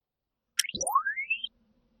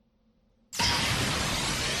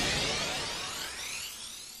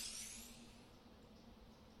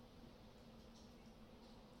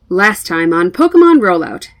Last time on Pokemon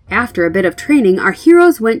Rollout, after a bit of training, our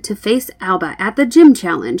heroes went to face Alba at the Gym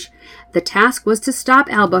Challenge. The task was to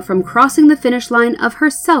stop Alba from crossing the finish line of her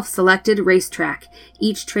self-selected racetrack.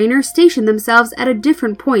 Each trainer stationed themselves at a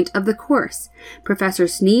different point of the course. Professor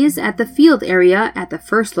Sneeze at the field area at the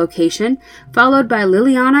first location, followed by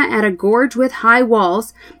Liliana at a gorge with high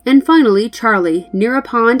walls, and finally Charlie near a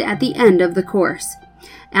pond at the end of the course.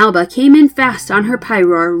 Alba came in fast on her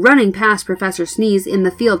Pyroar, running past Professor Sneeze in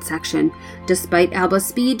the field section. Despite Alba's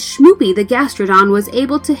speed, Schmoopy the Gastrodon was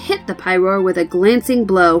able to hit the Pyroar with a glancing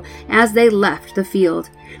blow as they left the field.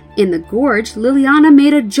 In the gorge, Liliana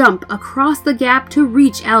made a jump across the gap to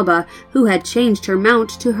reach Alba, who had changed her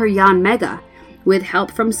mount to her Yanmega. With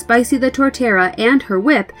help from Spicy the Torterra and her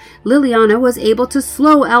whip, Liliana was able to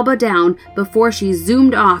slow Alba down before she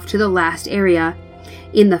zoomed off to the last area.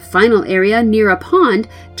 In the final area, near a pond,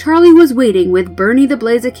 Charlie was waiting with Bernie the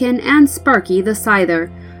Blaziken and Sparky the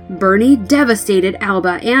Scyther. Bernie devastated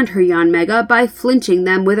Alba and her Yanmega by flinching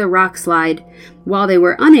them with a rock slide. While they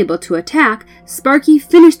were unable to attack, Sparky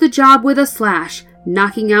finished the job with a slash,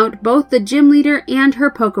 knocking out both the gym leader and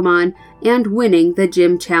her Pokemon, and winning the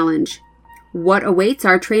gym challenge. What awaits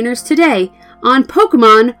our trainers today on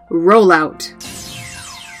Pokemon Rollout?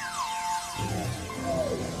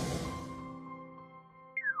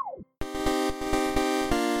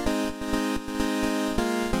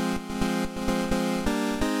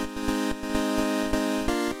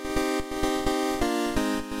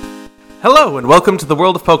 Hello, and welcome to the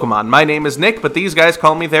world of Pokemon. My name is Nick, but these guys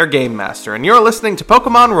call me their Game Master, and you're listening to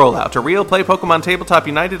Pokemon Rollout, a real-play Pokemon Tabletop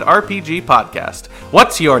United RPG podcast.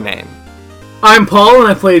 What's your name? I'm Paul, and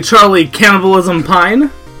I play Charlie Cannibalism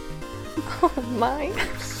Pine. Oh my.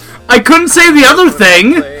 I couldn't say the other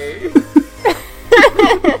thing!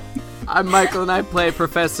 I'm Michael, and I play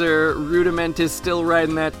Professor Rudiment is still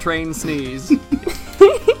riding that train Sneeze.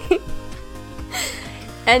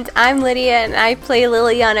 And I'm Lydia, and I play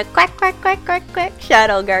Liliana Quack Quack Quack Quack Quack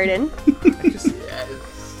Shadow Garden.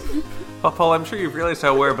 Well, Paul, I'm sure you've realized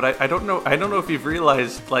how we're, but I don't know if you've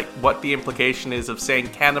realized like what the implication is of saying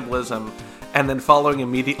cannibalism and then following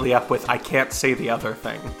immediately up with I can't say the other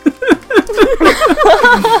thing.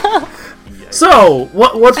 So,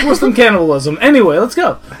 what's worse than cannibalism? Anyway, let's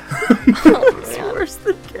go. What's worse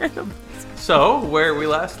than cannibalism? So, where we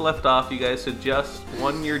last left off, you guys had just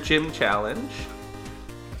won your gym challenge.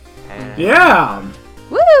 And Yeah.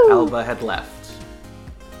 Woo! Alba had left.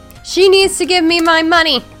 She needs to give me my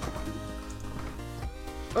money.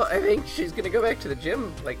 Well, I think she's gonna go back to the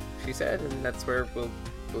gym, like she said, and that's where we'll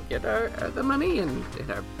get our the money and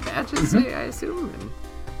our badges, I assume.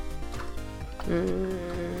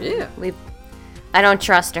 And yeah, I don't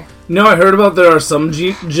trust her. No, I heard about there are some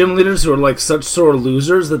gym leaders who are like such sore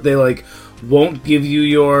losers that they like won't give you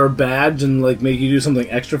your badge and like make you do something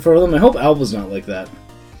extra for them. I hope Alba's not like that.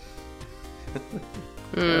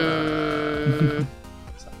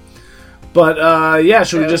 But yeah,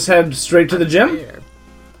 should we just head straight to the gym?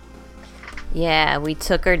 Yeah, we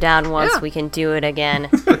took her down once. Yeah. We can do it again.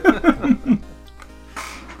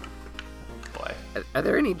 Boy. Are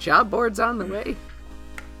there any job boards on the way?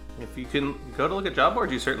 If you can go to look at job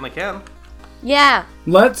boards, you certainly can. Yeah.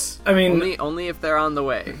 Only if they're on the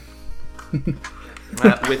way.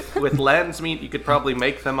 With Landsmeet, you could probably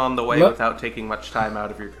make them on the way without taking much time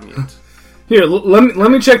out of your commute. Here,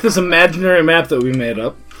 let me check this imaginary map that we made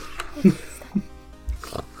up.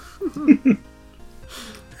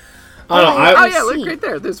 Yeah, look right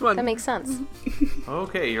there. There's one. That makes sense.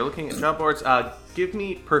 Okay, you're looking at job boards. Give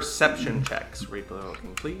me perception checks,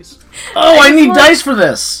 looking, please. Oh, I need dice for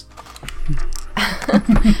this.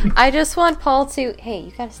 I just want Paul to... Hey,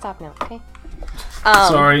 you gotta stop now, okay?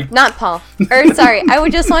 Sorry. Not Paul. Sorry. I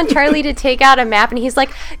would just want Charlie to take out a map, and he's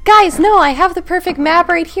like, guys, no, I have the perfect map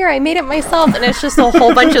right here. I made it myself. And it's just a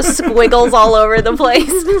whole bunch of squiggles all over the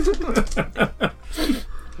place.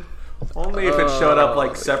 Only if it showed up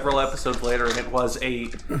like several episodes later and it was a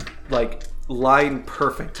like line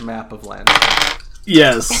perfect map of land.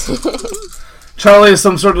 Yes. Charlie is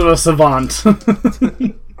some sort of a savant.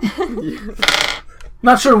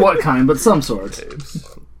 Not sure what kind, but some sort.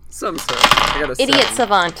 Some sort. I got a Idiot 7.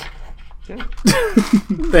 savant.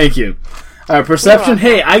 Thank you. Perception.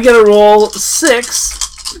 Hey, I get to roll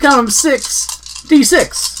 6. Count them 6.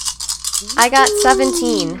 D6. I got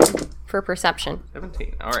 17 for perception.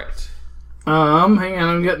 17. All right. Hang on,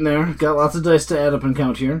 I'm getting there. Got lots of dice to add up and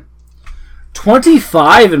count here.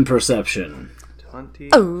 25 in perception.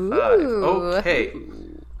 25. Ooh. Okay.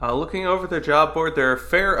 Looking over the job board, there are a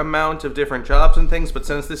fair amount of different jobs and things, but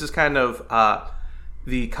since this is kind of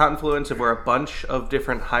the confluence of where a bunch of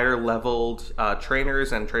different higher-leveled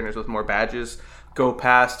trainers and trainers with more badges go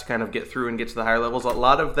past to kind of get through and get to the higher levels. A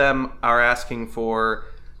lot of them are asking for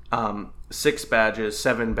 6 badges,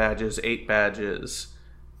 7 badges, 8 badges.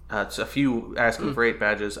 It's a few asking for 8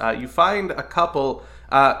 badges. You find a couple,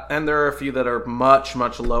 and there are a few that are much,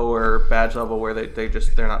 much lower badge level where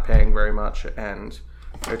they're not paying very much, and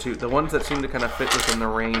they're the ones that seem to kind of fit within the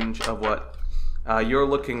range of what you're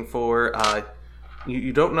looking for.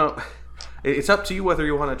 You don't know. It's up to you whether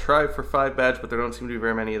you want to try for 5 badge, but there don't seem to be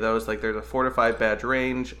very many of those. Like, there's a 4 to 5 badge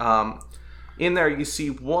range. In there, you see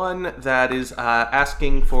one that is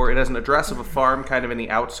asking for, it has an address of a farm kind of in the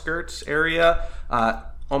outskirts area,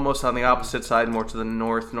 almost on the opposite side, more to the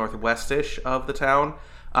northwestish of the town.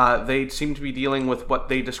 They seem to be dealing with what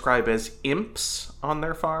they describe as imps on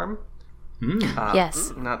their farm.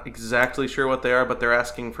 Yes. Not exactly sure what they are, but they're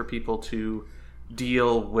asking for people to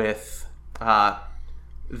deal with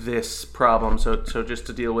this problem. So just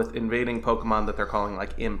to deal with invading Pokemon that they're calling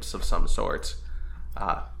like imps of some sort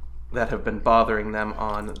that have been bothering them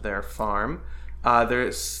on their farm.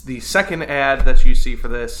 There's the second ad that you see for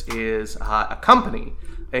this is a company,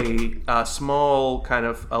 a small kind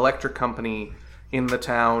of electric company in the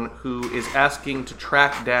town who is asking to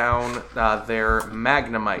track down their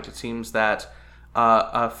Magnemite. It seems that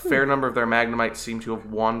a fair number of their Magnemites seem to have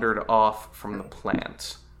wandered off from the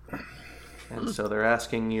plant. And so they're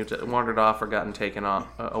asking you to wandered off or gotten taken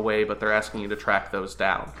away, but they're asking you to track those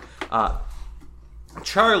down.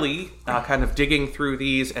 Charlie kind of digging through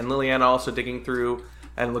these, and Liliana also digging through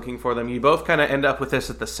and looking for them. You both kind of end up with this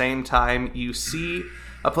at the same time. You see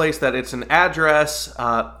a place that it's an address.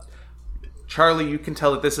 Charlie, you can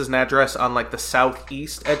tell that this is an address on like the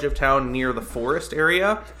southeast edge of town near the forest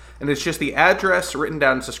area. And it's just the address written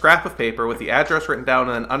down. It's a scrap of paper with the address written down,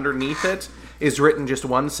 and then underneath it is written just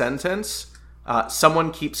one sentence.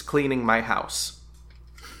 Someone keeps cleaning my house.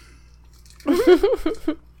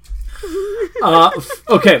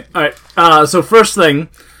 Okay, alright. So first thing,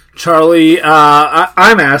 Charlie,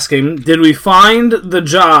 I'm asking, did we find the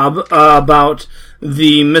job about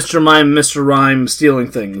the Mr. Mime, Mr. Rhyme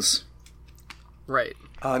stealing things? Right.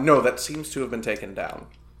 No, that seems to have been taken down.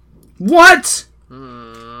 What? Did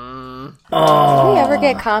we ever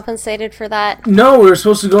get compensated for that? No, we were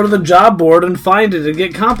supposed to go to the job board and find it and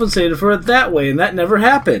get compensated for it that way, and that never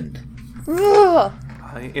happened. Ugh.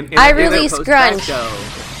 I release grunge.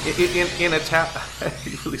 In a town,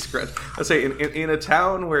 you release grunge. I say in a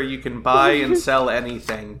town where you can buy and sell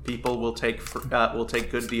anything, people will take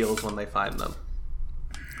good deals when they find them.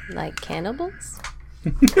 Like cannibals?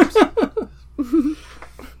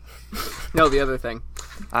 No, the other thing.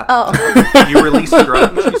 You release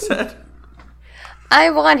grunge, you said? I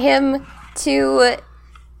want him to...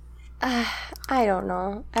 I don't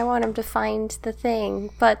know. I want him to find the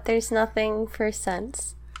thing, but there's nothing for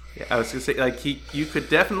sense. Yeah, I was going to say, like, you could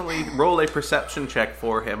definitely roll a perception check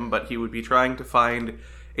for him, but he would be trying to find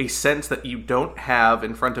a sense that you don't have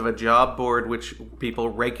in front of a job board which people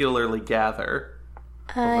regularly gather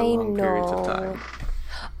over long periods of time.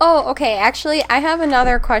 Oh, okay. Actually, I have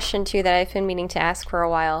another question, too, that I've been meaning to ask for a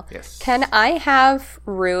while. Yes. Can I have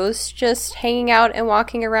Rose just hanging out and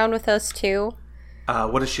walking around with us, too?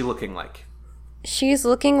 What is she looking like? She's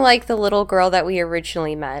looking like the little girl that we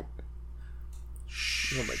originally met.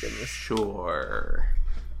 Oh my goodness. Sure.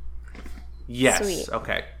 Yes. Sweet.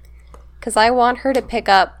 Okay. Because I want her to pick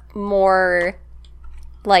up more,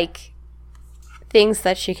 like, things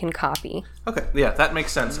that she can copy. Okay, yeah, that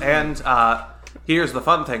makes sense. And here's the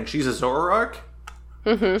fun thing. She's a Zoroark.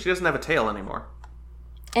 Mm-hmm. She doesn't have a tail anymore.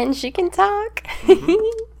 And she can talk.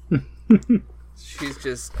 Mm-hmm. She's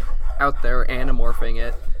just out there animorphing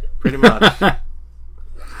it. Pretty much.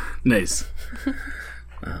 Nice.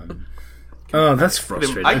 Oh, that's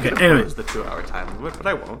frustrating. I could Okay, anyway. impose the 2-hour time limit, but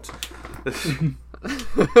I won't.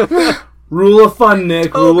 Rule of fun,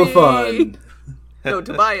 Nick. Toby! Rule of fun. No,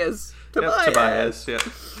 Tobias. Yep, Tobias, yeah.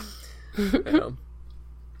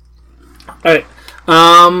 Alright.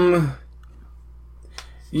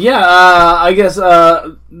 Yeah, I guess, yeah,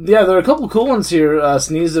 there are a couple cool ones here,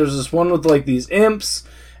 Sneeze. There's this one with, like, these imps,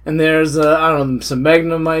 and there's, I don't know, some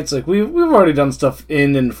Magnemites. Like, we've already done stuff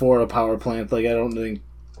in and for a power plant. Like, I don't think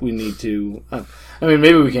we need to... I mean,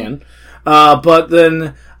 maybe we can. But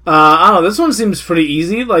then, I don't know, this one seems pretty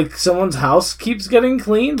easy. Like, someone's house keeps getting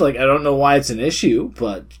cleaned. Like, I don't know why it's an issue,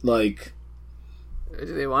 but, like... Do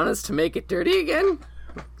they want us to make it dirty again?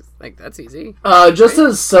 Like, that's easy. Just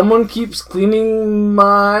as someone keeps cleaning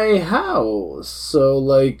my house. So,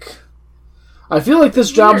 like... I feel like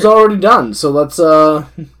this job's already done, so let's, Yeah,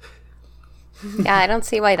 I don't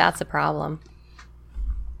see why that's a problem.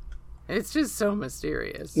 It's just so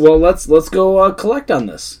mysterious. Well, let's go collect on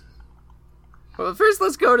this. Well, first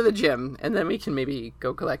let's go to the gym, and then we can maybe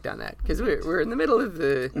go collect on that. Because we're in the middle of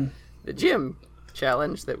the gym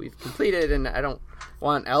challenge that we've completed, and I don't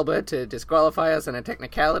want Alba to disqualify us on a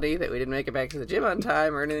technicality that we didn't make it back to the gym on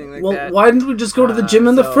time or anything like that. Well, why didn't we just go to the gym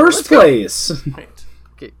in the so first let's go. place? Right.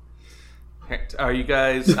 Okay. Right. Are you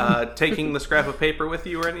guys taking the scrap of paper with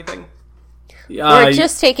you or anything? We're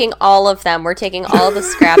just taking all of them. We're taking all the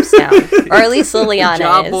scraps down. Or at least Liliana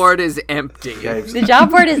Job is. board is empty. The job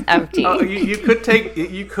board is empty. Oh, you could take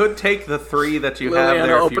the 3 that you have Liliana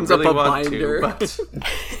there if you opens really up a want binder. to.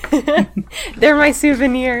 But They're my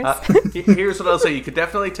souvenirs. here's what I'll say: you could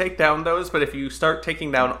definitely take down those, but if you start taking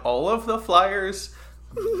down all of the flyers,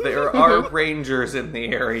 there are rangers in the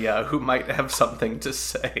area who might have something to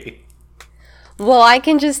say. Well, I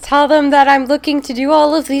can just tell them that I'm looking to do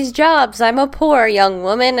all of these jobs. I'm a poor young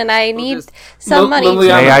woman and I need just- some money to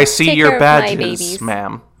Liliana- May I see take your care of my badges, babies.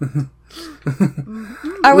 ma'am?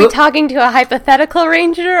 Are we talking to a hypothetical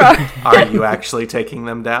ranger? Or... Are you actually taking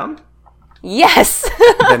them down? Yes.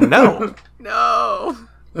 Then no. No.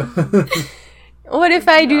 What if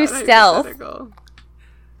I do stealth? Hypothetical.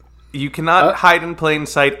 You cannot hide in plain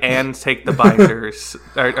sight and take the binders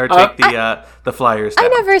or take the flyers down. I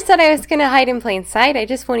never said I was going to hide in plain sight. I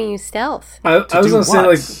just want to use stealth. I was Do gonna say what?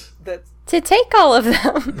 like To take all of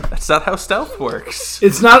them. That's not how stealth works.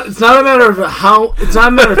 it's not a matter of how it's not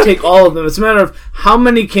a matter of take all of them. It's a matter of how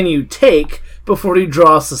many can you take before you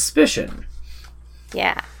draw suspicion.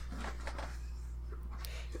 Yeah.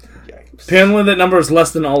 Apparently, that number is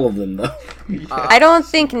less than all of them, though. I don't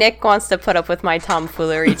think Nick wants to put up with my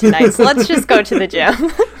tomfoolery tonight, so let's just go to the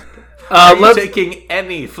gym. Are you let's taking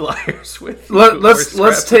any flyers with you? or let's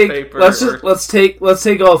scraps of take paper or- let's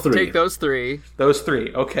take all 3. Take those 3. those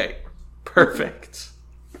 3. Okay, perfect.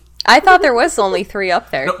 I thought there was only 3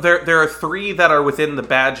 up there. No, there are 3 that are within the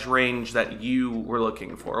badge range that you were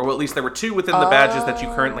looking for, or at least there were 2 within the badges that you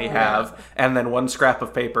currently have, and then 1 scrap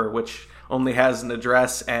of paper which only has an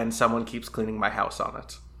address and someone keeps cleaning my house on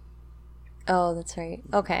it. Oh, that's right.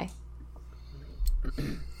 Okay.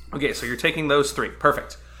 Okay, so you're taking those 3.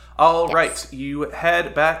 Perfect. All right, you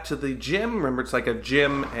head back to the gym. Remember, it's like a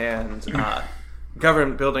gym and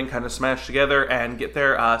government building kind of smashed together, and get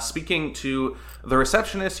there. Speaking to the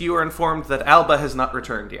receptionist, you are informed that Alba has not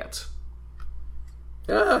returned yet.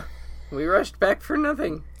 We rushed back for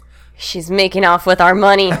nothing. She's making off with our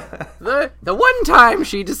money. The one time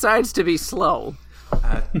she decides to be slow.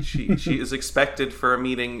 She is expected for a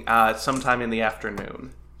meeting sometime in the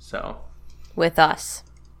afternoon. So With us.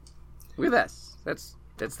 With us.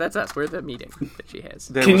 That's us. We're the meeting that she has.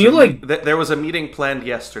 there was a meeting planned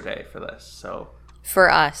yesterday for this, so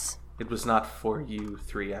For us. it was not for you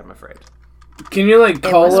 3, I'm afraid. Can you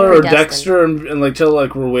call was her or predestined. Dexter and tell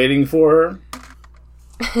we're waiting for her?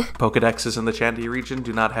 Pokedexes in the Chandy region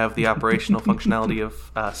do not have the operational functionality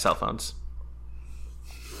of cell phones.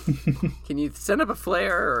 Can you send up a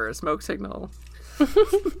flare or a smoke signal?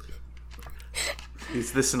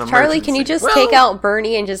 Is this an emergency? Charlie, can you just Well- take out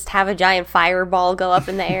Bernie and just have a giant fireball go up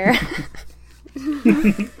in the air?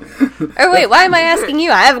 Or wait, why am I asking you?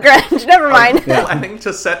 I have a grudge. Never mind. planning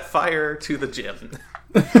to set fire to the gym?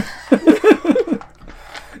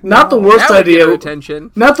 Not the worst That would get idea. her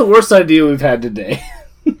attention. Not the worst idea we've had today.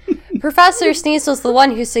 Professor Sneeze was the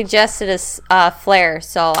one who suggested a flare,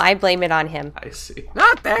 so I blame it on him. I see.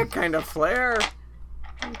 Not that kind of flare.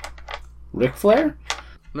 Ric Flair?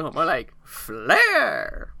 No, more like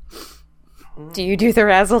flare. Do you do the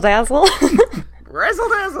razzle dazzle? Razzle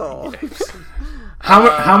dazzle.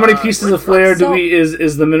 How many pieces of flair so-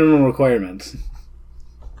 is the minimum requirement?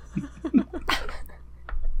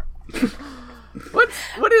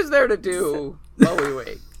 What is there to do while we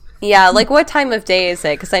wait? Yeah, like what time of day is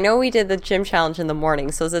it? Because I know we did the gym challenge in the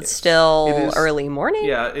morning, so is it still It is- early morning?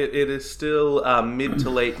 Yeah, it is still mid to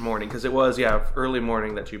late morning, because it was, early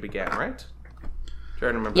morning that you began, right?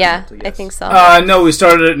 Trying to remember. Yeah, mentally, I yes. think so. No, we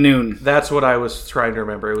started at noon. That's what I was trying to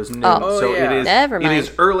remember. It was noon, Oh. so yeah. it is. Never It mind.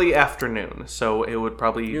 is early afternoon, so it would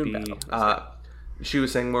probably Noon be. battle, She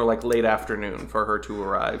was saying more like late afternoon for her to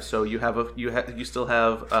arrive. So you have you still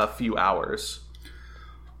have a few hours.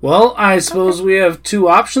 Well, I suppose we have 2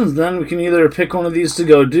 options then. We can either pick one of these to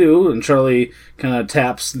go do, and Charlie kind of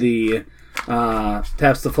taps the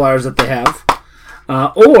flyers that they have.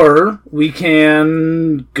 Or we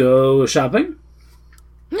can go shopping.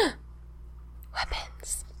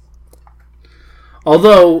 Weapons.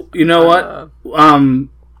 Although, you know what?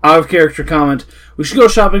 Out of character comment, we should go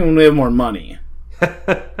shopping when we have more money.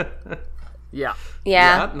 Yeah.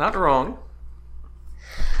 Yeah. Not wrong.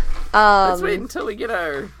 Let's wait until we get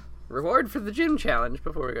our reward for the gym challenge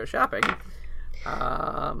before we go shopping.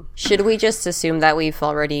 Should we just assume that we've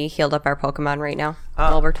already healed up our Pokemon right now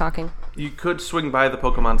while we're talking? You could swing by the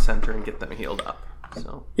Pokemon Center and get them healed up.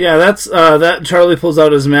 So Yeah, that's that Charlie pulls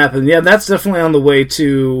out his map, and yeah, that's definitely on the way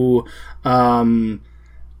to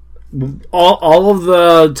all of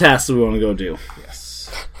the tasks that we want to go do.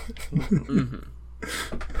 yes.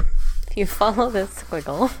 If you follow this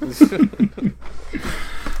squiggle.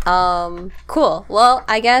 Cool. Well,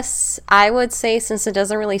 I guess I would say, since it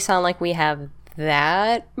doesn't really sound like we have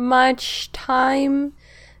that much time,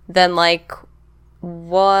 then, like,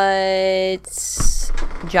 what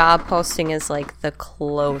job posting is, like, the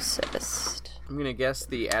closest? I'm gonna guess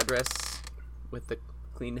the address with the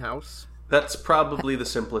clean house. That's probably the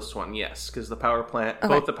simplest one, yes, because the power plant, Okay.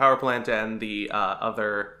 both the power plant and the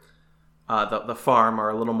other, the farm are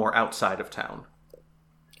a little more outside of town.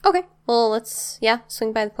 Okay. Well, let's,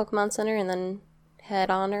 swing by the Pokemon Center and then head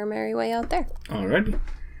on our merry way out there. Alrighty.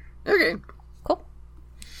 Okay. Cool.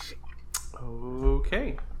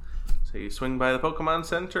 Okay. So you swing by the Pokemon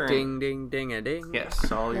Center. And, Ding, ding, ding, a ding.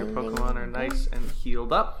 yes, all your Pokemon are nice and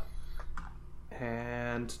healed up.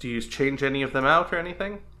 And do you change any of them out or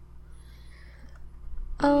anything?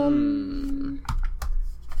 I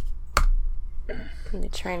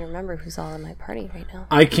need to try and remember who's all in my party right now.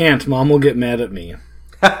 I can't. Mom will get mad at me.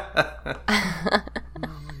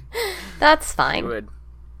 That's fine.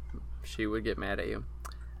 She would get mad at you.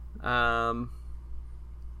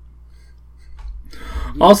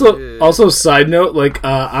 Also, side note, like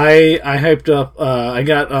I hyped up. I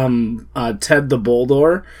got Ted the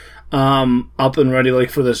Bulldor up and ready,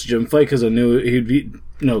 like, for this gym fight, because I knew he'd be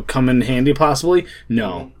come in handy possibly.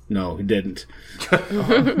 No, he didn't.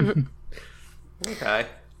 Okay.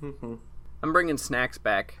 I'm bringing Snacks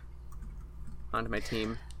back onto my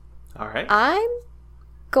team. All right. I'm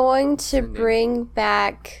going to bring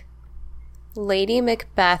back Lady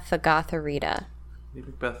Macbeth the Gotharita.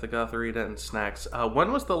 Macbeth, the Gotharita, and Snacks.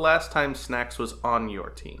 When was the last time Snacks was on your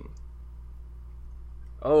team?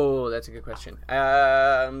 Oh, that's a good question.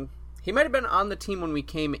 He might have been on the team when we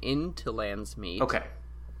came into Landsmeet. Okay.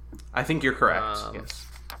 I think you're correct, yes.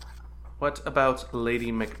 What about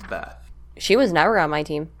Lady Macbeth? She was never on my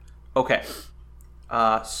team. Okay.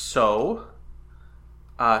 So,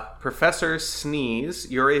 Professor Sneeze,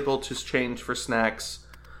 you're able to change for Snacks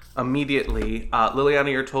immediately.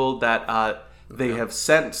 Liliana, you're told that they have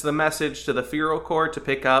sent the message to the Fero Corps to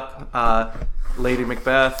pick up Lady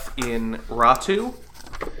Macbeth in Ratu,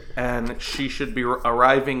 and she should be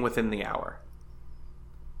arriving within the hour.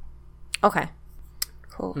 Okay.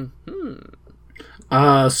 Cool.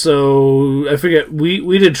 So I forget.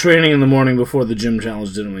 We did training in the morning before the gym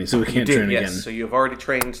challenge, didn't we? So we can't train yes, again. so you've already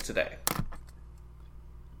trained today.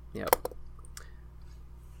 Yep.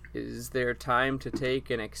 Is there time to take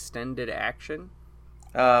an extended action?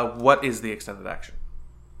 What is the extended action?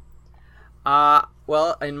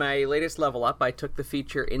 Well, in my latest level up, I took the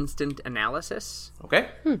feature Instant Analysis. Okay.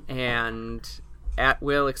 And at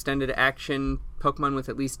will extended action, Pokemon with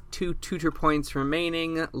at least 2 tutor points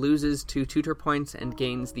remaining loses 2 tutor points and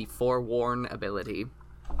gains the Forewarn ability.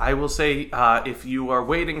 I will say, if you are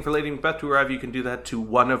waiting for Lady Macbeth to arrive, you can do that to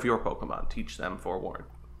one of your Pokemon. Teach them Forewarn.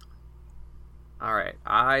 Alright,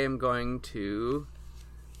 I am going to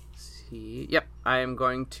see... Yep, I am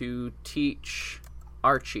going to teach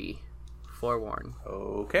Archie Forewarn.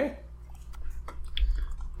 Okay.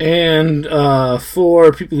 And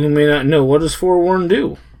for people who may not know, what does Forewarn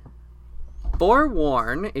do?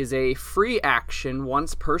 Forewarn is a free action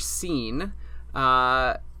once per scene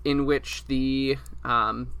in which the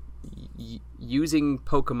using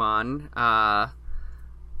Pokemon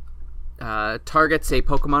targets a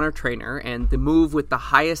Pokemon or trainer, and the move with the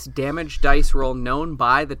highest damage dice roll known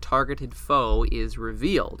by the targeted foe is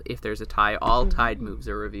revealed. If there's a tie, all tied moves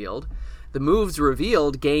are revealed. The moves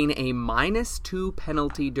revealed gain a -2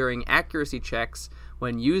 penalty during accuracy checks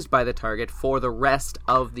when used by the target for the rest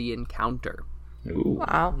of the encounter. Ooh.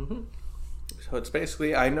 Wow. So it's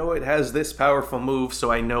basically, I know it has this powerful move, so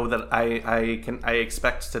I know that I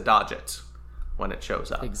expect to dodge it when it shows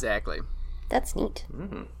up. Exactly. That's neat.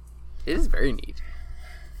 It is very neat.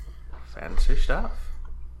 Fancy stuff.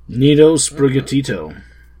 Nito Sprigatito.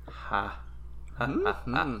 Ha. Ha, ha,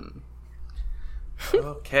 ha.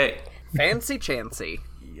 Okay. Fancy Chancy.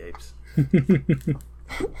 Yapes.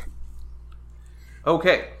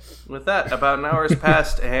 Okay. With that, about an hour has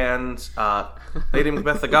passed, and Lady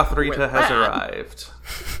Macbeth the Gotharita has arrived.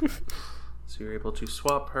 So you're able to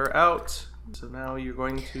swap her out. So now you're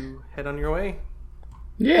going to head on your way.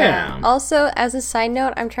 Yeah. Also, as a side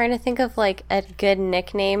note, I'm trying to think of, like, a good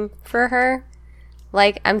nickname for her.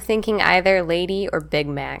 Like, I'm thinking either Lady or Big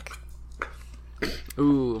Mac.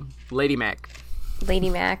 Ooh, Lady Mac. Lady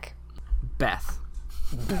Mac. Beth.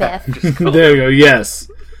 Beth. There you go. Yes.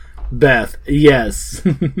 Beth. Yes.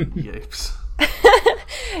 Yipes.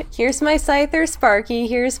 Here's my Scyther Sparky.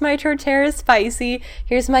 Here's my Torterra Spicy.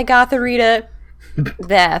 Here's my Gotharita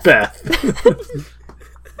Beth. Beth.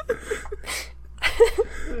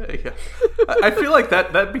 Yeah. I feel like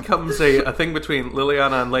that becomes a thing between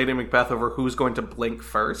Liliana and Lady Macbeth over who's going to blink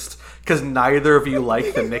first, because neither of you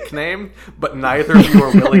like the nickname, but neither of you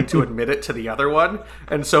are willing to admit it to the other one,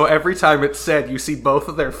 and so every time it's said, you see both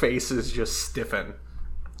of their faces just stiffen.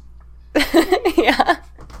 Yeah.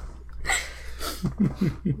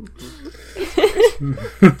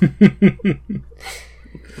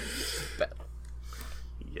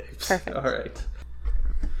 Yipes. Perfect. All right.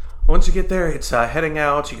 Once you get there, it's heading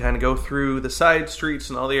out. You kind of go through the side streets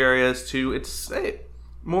and all the areas to it's a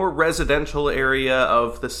more residential area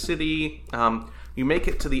of the city. You make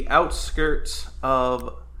it to the outskirts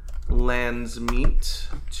of Landsmeet,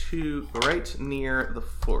 to right near the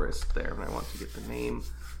forest there. And I want to get the name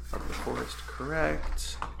of the forest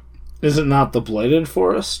correct. Is it not the Blighted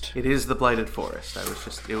Forest? It is the Blighted Forest.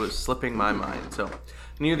 It was slipping my mind. So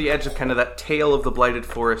near the edge of kind of that tail of the Blighted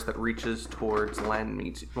Forest that reaches towards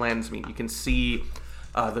Landsmeet, you can see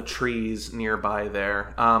the trees nearby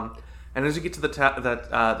there. And as you get to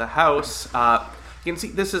the house, you can see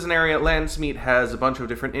this is an area. Landsmeet has a bunch of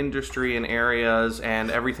different industry and areas, and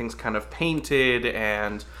everything's kind of painted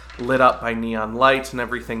and lit up by neon lights and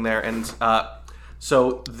everything there. And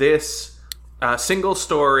so this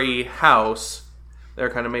single-story house,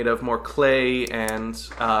 they're kind of made of more clay and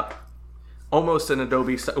almost an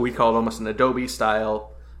Adobe. We call it almost an Adobe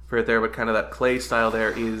style for it there, but kind of that clay style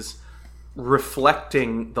there is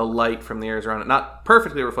reflecting the light from the areas around it. Not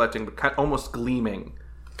perfectly reflecting, but kind of almost gleaming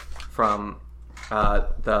from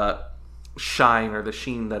the shine or the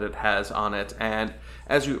sheen that it has on it. And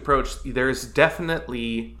as you approach, there's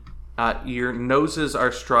definitely your noses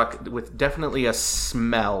are struck with definitely a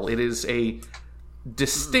smell. It is a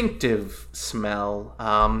distinctive smell.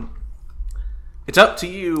 It's up to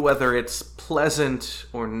you whether it's pleasant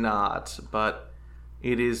or not, but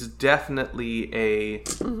it is definitely a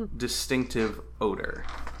distinctive odor.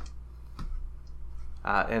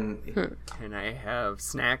 And Can I have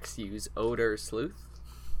Snacks use Odor Sleuth?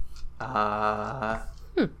 I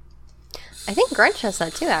think Grunch has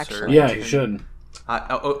that too, actually. Yeah, you should.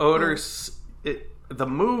 The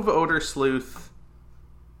move Odor Sleuth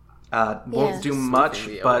won't do much,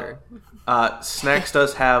 Sleuthing the but odor. Snacks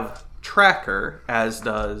does have Tracker, as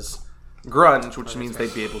does Grunge, which means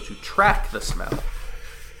they'd be able to track the smell.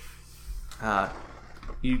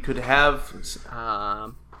 You could have...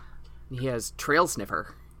 He has Trail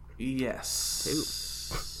Sniffer.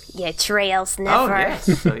 Yes. Yeah, Trail Sniffer. Oh,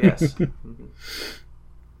 yes. So, yes. Mhm.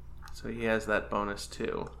 So he has that bonus,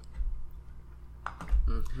 too.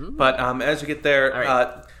 Mm-hmm. But as you get there,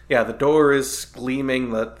 right. the door is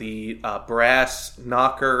gleaming. The brass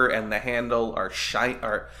knocker and the handle are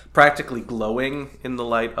practically glowing in the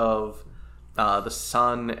light of the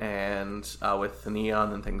sun and with the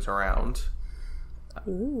neon and things around.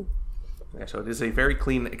 Ooh. Yeah, so it is a very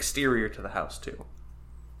clean exterior to the house, too.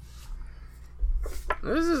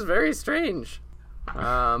 This is very strange.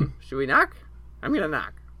 Should we knock? I'm gonna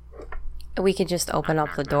knock. We could just open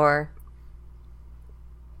up the door.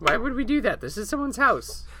 Why would we do that? This is someone's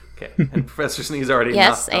house. Okay, and Professor Sneeze already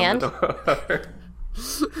Yes, knocked on and? the door.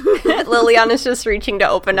 Liliana's just reaching to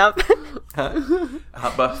open up.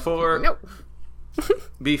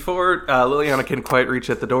 Before Liliana can quite reach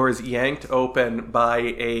it, the door is yanked open by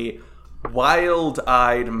a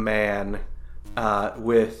wild-eyed man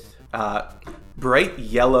with bright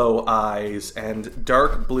yellow eyes and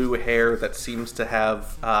dark blue hair that seems to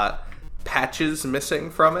have patches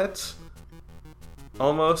missing from it,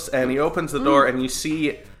 almost. And he opens the door, and you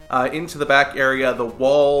see into the back area. The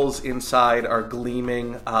walls inside are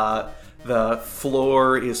gleaming. The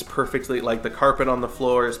floor is perfectly, the carpet on the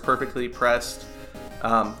floor is perfectly pressed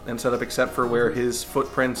and set up except for where his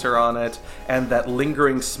footprints are on it, and that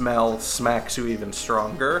lingering smell smacks you even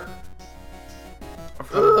stronger.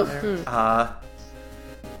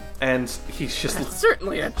 And he's just... That's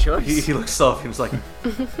certainly a choice. He looks off and he's like...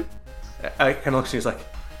 I kind of looks and he's like,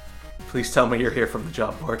 please tell me you're here from the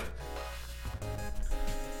job board.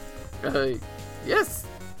 Yes.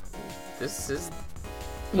 This is...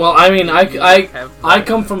 Well, I mean, I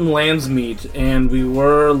come from Landsmeet, and we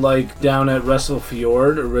were, down at Wrestle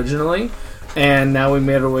Fjord originally, and now we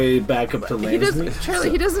made our way back up to He doesn't, Lansby. Charlie.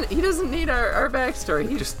 He doesn't need our backstory.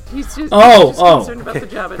 He's just Oh. concerned about the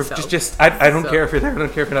job itself. I don't care if you're there. I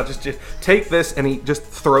don't care if you're not. Just take this, and he just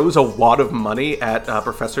throws a wad of money at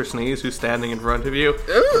Professor Sneeze, who's standing in front of you.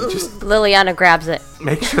 Just Liliana grabs it.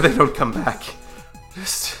 make sure they don't come back.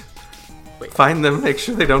 Just find them. Make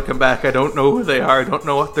sure they don't come back. I don't know who they are. I don't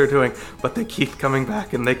know what they're doing, but they keep coming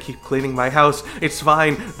back, and they keep cleaning my house. It's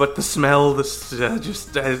fine, but the smell.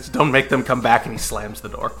 Just don't make them come back. And he slams the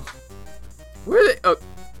door. Where are they? Oh.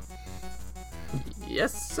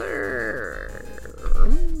 Yes, sir.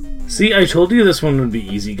 See, I told you this one would be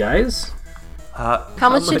easy, guys. How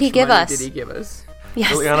much did he give money us? Did he give us?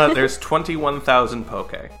 Yes. Liliana, there's 21,000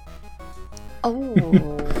 poke.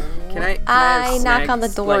 Oh. Can I I have knock Snags, on the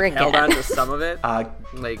door like, Hold again. on to some of it.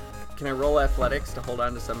 Like, can I roll athletics to hold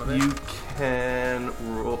on to some of it? You can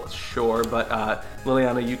roll, sure, but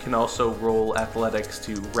Liliana, you can also roll athletics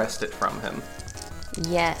to wrest it from him.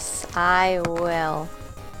 Yes, I will.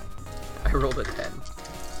 I rolled a 10.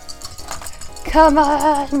 Come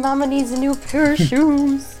on, Mama needs a new pair of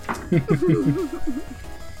shoes.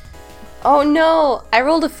 Oh no, I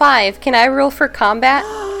rolled a 5. Can I roll for combat?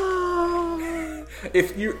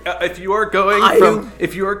 If you are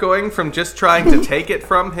going from just trying to take it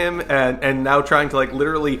from him and now trying to like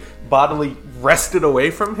literally bodily wrest it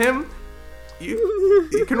away from him,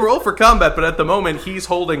 you can roll for combat. But at the moment, he's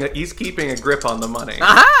keeping a grip on the money.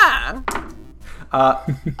 Aha!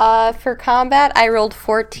 For combat, I rolled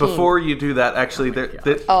 14. Before you do that, actually,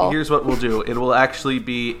 Oh. here's what we'll do. It will actually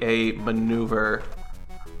be a maneuver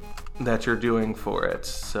that you're doing for it.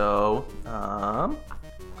 So,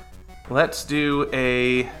 let's do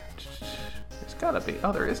a... There's gotta be...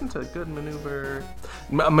 Oh, there isn't a good maneuver...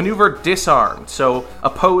 Maneuver disarm. So,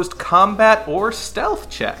 opposed combat or stealth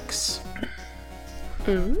checks.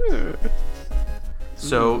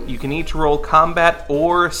 So, you can each roll combat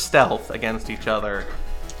or stealth against each other.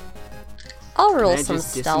 I'll roll Can I some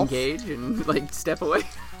just stealth. disengage and, like, step away?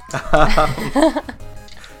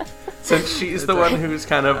 Since she's the one who's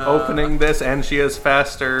kind of opening this, and she has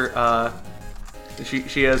faster,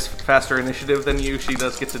 she has faster initiative than you, she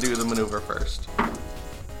does get to do the maneuver first.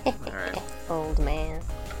 Alright. Old man.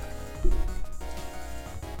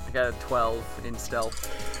 I got a 12 in stealth.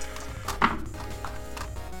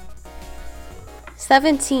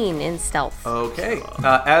 17 in stealth. Okay.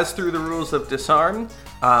 As through the rules of disarm,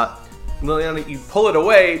 Liliana, you pull it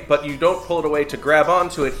away, but you don't pull it away to grab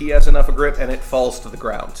onto it. He has enough of grip, and it falls to the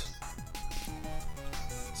ground.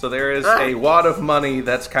 So there is a wad of money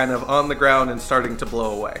that's kind of on the ground and starting to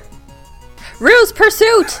blow away. Ruse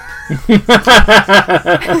pursuit!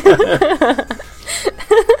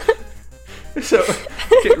 So,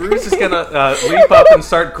 okay, Ruse is gonna leap up and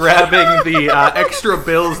start grabbing the extra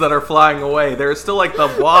bills that are flying away. There's still like the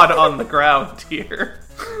wad on the ground here.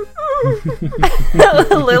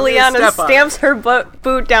 Liliana Step on stamps her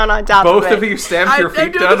boot down on top Both of it. of you stamp your I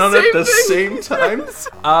feet do down the on it same the thing. same time.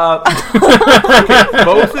 Okay,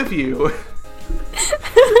 both of you.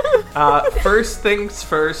 First things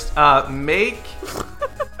first. Make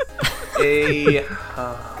a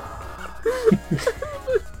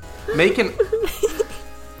make an.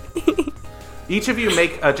 Each of you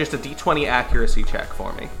make just a D20 accuracy check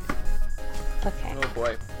for me. Okay. Oh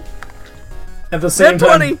boy. At the same Net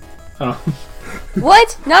time. 20! Oh.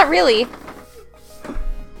 What? Not really.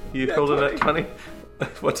 You rolled a net 20.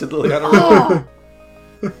 What did Liliana roll?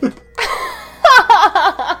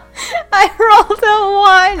 I rolled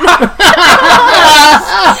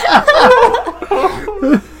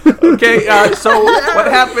a 1. Okay, so what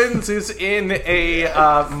happens is in a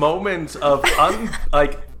moment of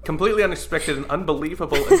completely unexpected and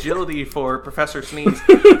unbelievable agility for Professor Sneeze,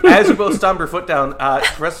 as you both stomp your foot down,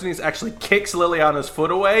 Professor Sneeze actually kicks Liliana's foot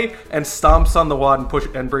away and stomps on the wad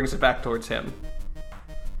and brings it back towards him.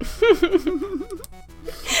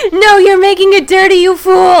 No, you're making it dirty, you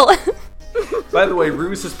fool! By the way,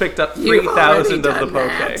 Ruse has picked up You've 3,000 of already the done poke.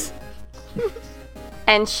 that.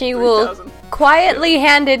 And she will 3,000. quietly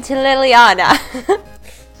hand it to Liliana.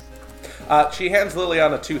 She hands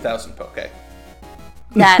Liliana 2,000 poke.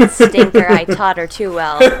 That stinker, I taught her too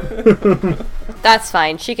well. That's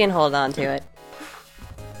fine, she can hold on to it.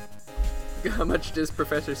 How much does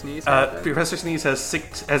Professor Sneeze have? then? Professor Sneeze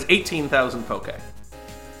has 18,000 poke.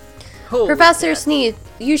 Holy Professor cat. Sneeze,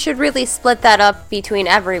 you should really split that up between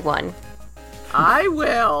everyone. I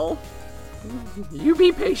will. You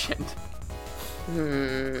be patient.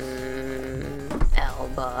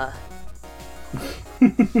 Alba.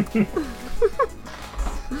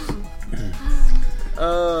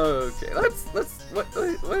 Okay, let's what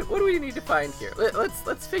do we need to find here?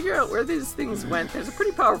 Let's figure out where these things went. There's a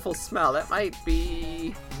pretty powerful smell. That might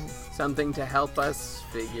be something to help us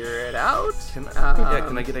figure it out. Can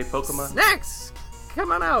I get a Pokemon? Snacks!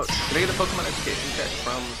 Come on out. Can I get a Pokemon education check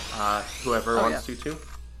from whoever wants to too?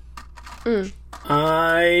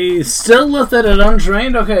 I still left that at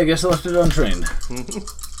untrained? Okay, I guess I left it untrained.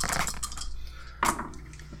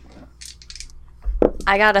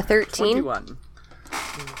 I got a 13. 21.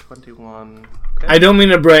 Okay. I don't mean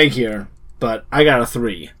to brag here, but I got a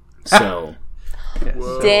 3. So... Yes.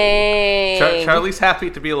 Dang. Charlie's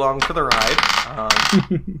happy to be along for the ride.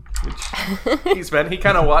 Which he's been. He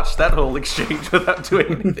kind of watched that whole exchange without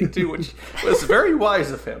doing anything too, which was very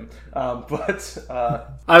wise of him. But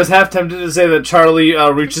I was half tempted to say that Charlie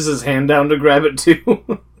reaches his hand down to grab it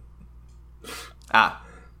too.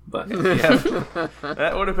 But yeah,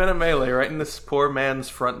 that would have been a melee right in this poor man's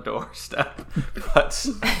front doorstep. But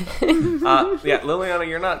yeah, Liliana,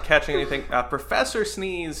 you're not catching anything. Professor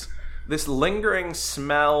Sneeze, this lingering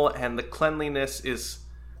smell and the cleanliness is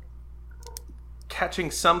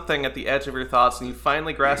catching something at the edge of your thoughts, and you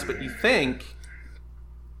finally grasp it. You think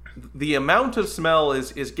the amount of smell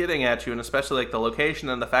is getting at you, and especially like the location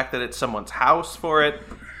and the fact that it's someone's house for it.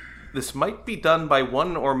 This might be done by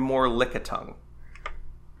one or more Lickitung.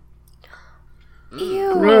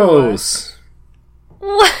 Ew. gross.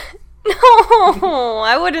 What? No,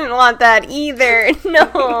 I wouldn't want that either.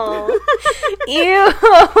 No. Ew,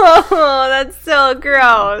 that's so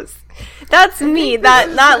gross. That's me.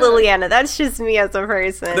 Not Liliana. That's just me as a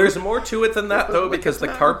person. There's more to it than that, though, because the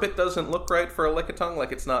carpet doesn't look right for a Lickitung.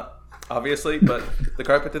 Like, it's not, obviously, but the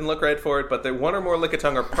carpet didn't look right for it, but the one or more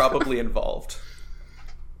Lickitung are probably involved.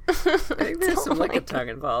 I think there's some Lickitung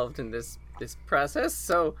involved in this process,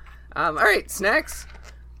 so... all right, Snacks.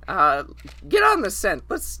 Get on the scent.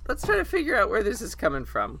 Let's try to figure out where this is coming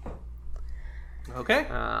from. Okay.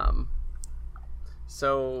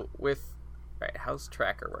 So with how's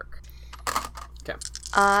tracker work? Okay.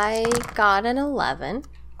 I got an 11.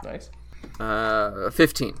 Nice.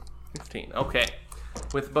 15. 15. Okay.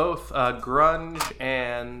 With both Grunge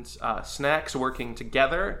and Snacks working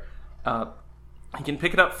together, you can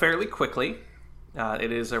pick it up fairly quickly.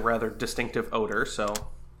 It is a rather distinctive odor, so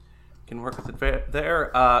you can work with it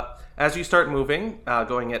there. As you start moving,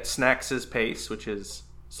 going at Snacks' pace, which is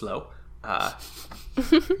slow,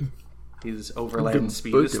 his overland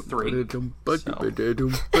speed is 3.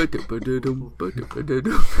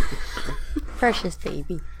 Precious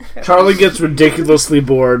baby. Charlie gets ridiculously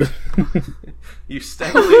bored. You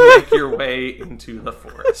steadily make your way into the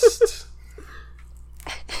forest.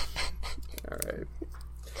 All right.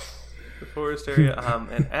 The forest area,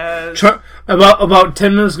 and as About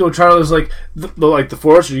 10 minutes ago, Charlie was like, the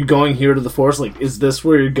forest, are you going here to the forest? Like, is this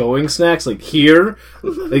where you're going, Snacks? Like, here?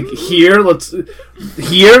 Like, here?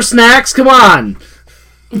 Here, Snacks? Come on!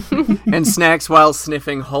 And Snacks, while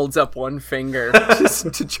sniffing, holds up one finger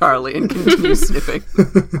to Charlie and continues sniffing.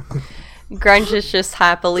 Grunge is just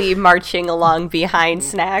happily marching along behind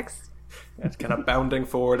Snacks. it's kind of bounding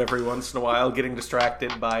forward every once in a while, getting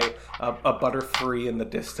distracted by a Butterfree in the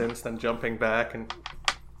distance, then jumping back. And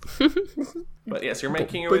but yes, you're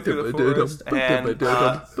making your way through the forest, and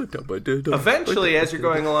eventually, as you're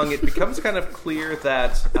going along, it becomes kind of clear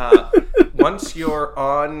that once you're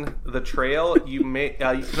on the trail, you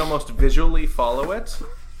can almost visually follow it,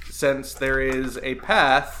 since there is a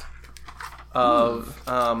path of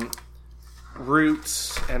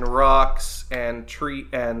roots and rocks and tree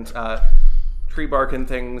bark and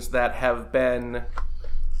things that have been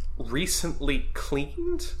recently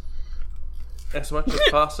cleaned as much as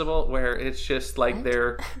possible, where it's just like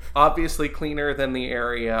they're obviously cleaner than the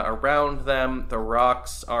area around them. The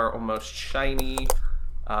rocks are almost shiny.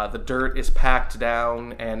 The dirt is packed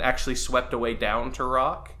down and actually swept away down to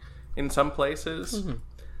rock in some places.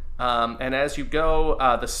 And as you go,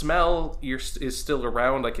 the smell is still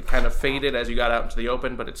around. Like, it kind of faded as you got out into the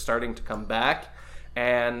open, but it's starting to come back.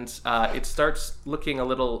 And it starts looking a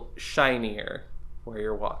little shinier where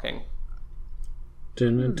you're walking.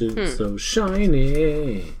 So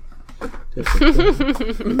shiny.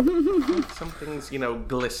 Something's,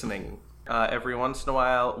 glistening. Every once in a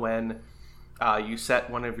while, when you set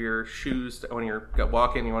one of your shoes, when you're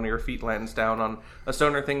walking, one of your feet lands down on a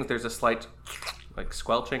stone or thing, there's a slight,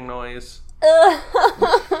 squelching noise.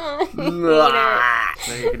 Now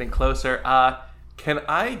you're getting closer. Can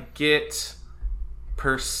I get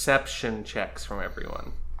perception checks from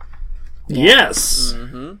everyone? Yes!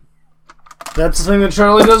 That's the thing that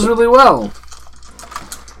Charlie does really well.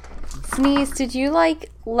 Sneeze, did you,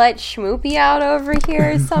 let Schmoopy out over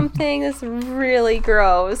here or something? That's really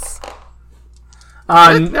gross.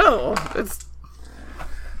 No,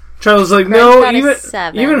 Charlie's like, Grunge no, got a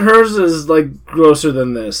 7. even hers is like grosser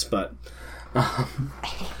than this, but.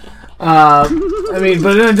 I mean,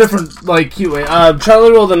 but in a different, like, cute way.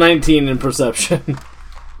 Charlie rolled a 19 in perception.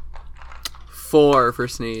 4 for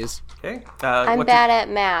Sneeze. Okay. I'm bad at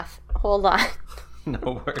math. Hold on.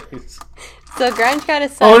 No worries. So Grunge got a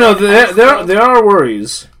 7. Oh no, there are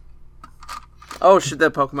worries. Oh, should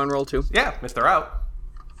that Pokemon roll too? Yeah, Mr. Out.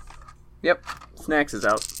 Yep. Snacks is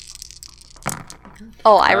out.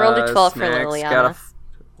 Oh, I rolled a 12 for Snacks Liliana. got a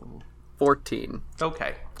 14.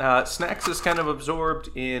 Okay. Snacks is kind of absorbed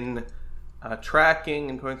in tracking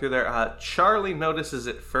and going through there. Charlie notices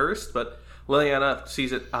it first, but Liliana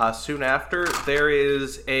sees it soon after. There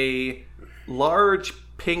is a large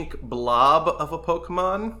pink blob of a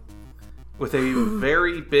Pokemon with a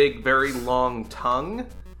very big, very long tongue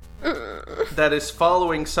that is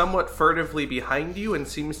following somewhat furtively behind you and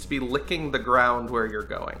seems to be licking the ground where you're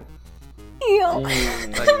going. Ew.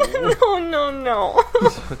 No.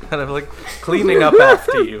 Kind of like cleaning up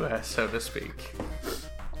after you, so to speak.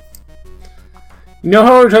 You know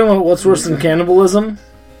how we're talking about what's worse than cannibalism?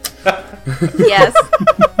 Yes.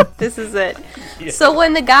 This is it. Yeah. So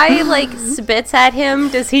when the guy, like, spits at him,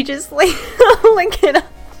 does he just, like, lick it up?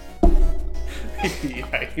 Yeah,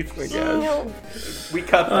 I guess. No. We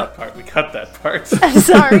cut that part. I'm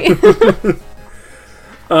sorry.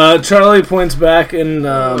 Charlie points back and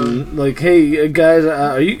like, hey guys,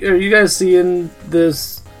 are you guys seeing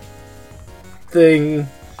this thing?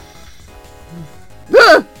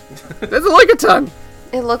 There's a Lickitung.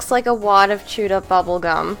 It looks like a wad of chewed up bubble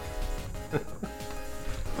gum.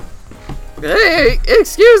 Hey,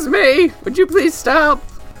 excuse me. Would you please stop?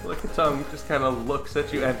 Lickitung just kind of looks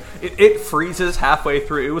at you, and it freezes halfway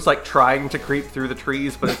through. It was like trying to creep through the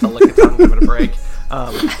trees, but it's a Lickitung. Give it a break.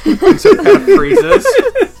 And so it kind of freezes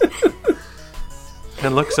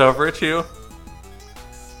and looks over at you,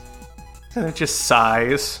 and it just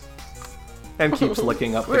sighs and keeps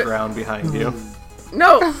licking up the ground behind you.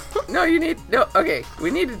 No, you need no. Okay, we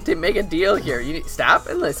need to make a deal here. You need stop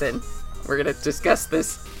and listen. We're gonna discuss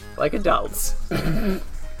this like adults.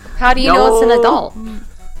 How do you know it's an adult?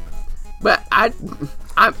 But I'm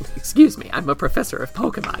excuse me, I'm a professor of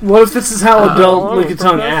Pokemon. What if this is how adult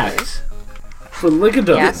Lickitung act? For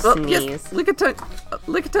Lickitung. Yes, yes,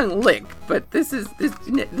 Lickitung lick, but this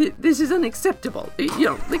is unacceptable. You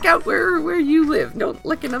know, lick out where you live. Don't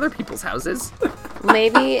lick in other people's houses.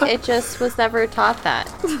 Maybe it just was never taught that.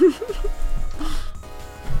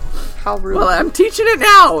 How rude. Well, I'm teaching it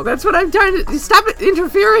now. That's what I'm trying to stop it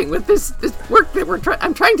interfering with this work that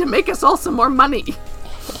I'm trying to make us all some more money.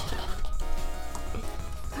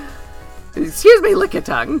 Excuse me,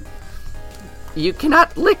 Lickitung. You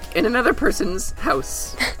cannot lick in another person's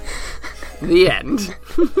house. The end.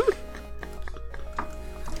 Can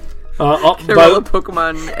I roll a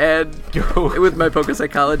Pokemon ad with my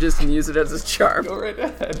Pokepsychologist and use it as a charm? Go right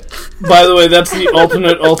ahead. By the way, that's the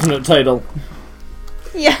alternate title.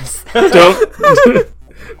 Yes.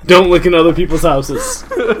 Don't lick in other people's houses.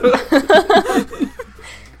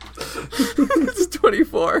 It's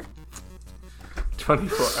 24.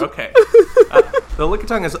 24. Okay. The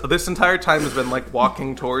Lickitung this entire time has been like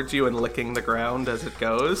walking towards you and licking the ground as it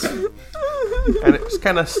goes, and it just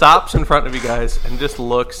kind of stops in front of you guys and just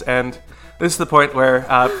looks. And this is the point where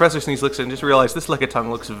Professor Sneeze looks and just realizes this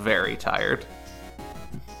Lickitung looks very tired.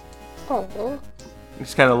 Oh. He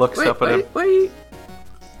just kind of looks up at him. Wait.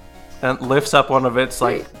 And lifts up one of its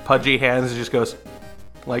like pudgy hands and just goes,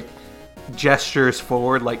 like, gestures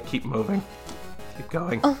forward, like, keep moving, keep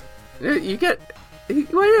going. Oh.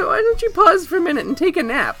 Why don't you pause for a minute and take a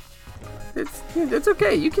nap? It's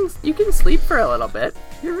okay. You can sleep for a little bit.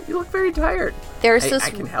 You look very tired. I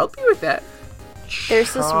can help you with that.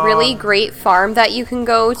 There's this really great farm that you can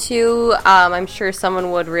go to. I'm sure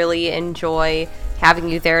someone would really enjoy having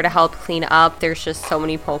you there to help clean up. There's just so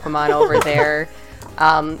many Pokemon over there.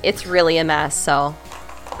 It's really a mess, so...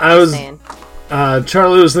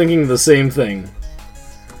 Charlie was thinking the same thing.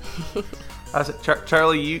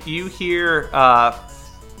 Charlie, you hear...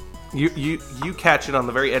 You catch it on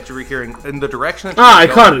the very edge of your hearing. In the direction that I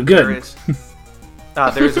caught it, good.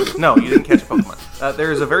 No, you didn't catch a Pokemon.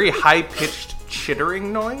 There is a very high-pitched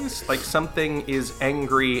chittering noise, like something is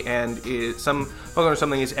angry and some Pokemon or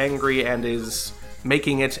something is angry and is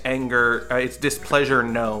making its anger, its displeasure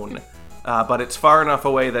known. But it's far enough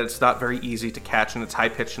away that it's not very easy to catch, and it's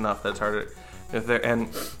high-pitched enough that it's hard to... And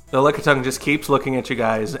the Lickitung just keeps looking at you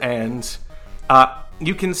guys, and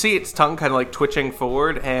you can see its tongue kind of like twitching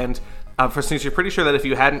forward, and for instance, you're pretty sure that if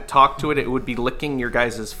you hadn't talked to it, it would be licking your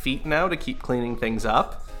guys' feet now to keep cleaning things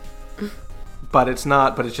up. But it's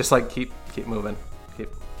not, but it's just like, keep moving.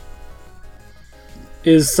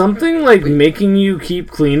 Is something like making you keep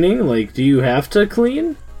cleaning? Like, do you have to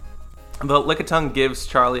clean? The Lickitung gives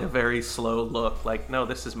Charlie a very slow look, like, no,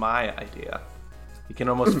 this is my idea. You can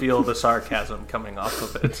almost feel the sarcasm coming off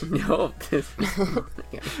of it. No.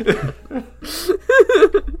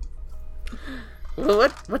 Well,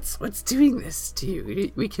 what's doing this to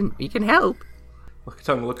you? We can help.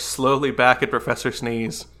 Lickitung looks slowly back at Professor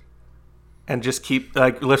Sneeze and just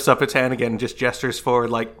lifts up its hand again and just gestures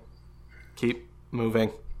forward, like, keep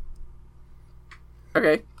moving.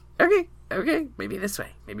 Okay. Maybe this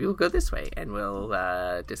way. Maybe we'll go this way, and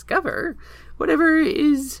we'll discover whatever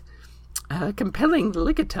is compelling the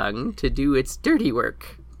Lickitung to do its dirty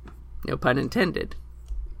work. No pun intended.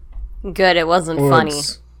 Good, it wasn't funny.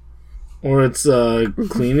 It's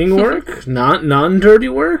cleaning work, not non-dirty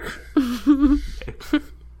work.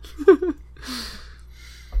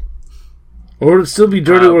 Or it'd still be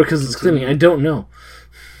dirty work because it's cleaning. I don't know.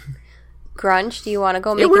 Grunch, do you want to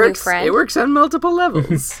go make a new friend? It works on multiple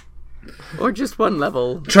levels. Or just one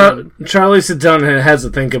level. Charlie sits down and has to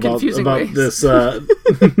think about ways. this.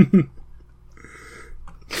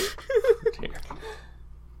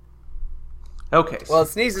 Okay. Well,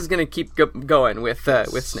 Sneeze is going to keep going with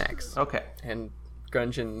snacks. Okay. And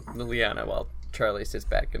Grunge and Liliana while Charlie sits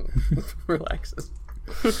back and relaxes.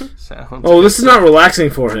 Sounds Oh, this is not relaxing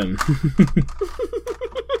for him.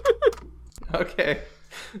 Okay.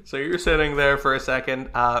 So you're sitting there for a second.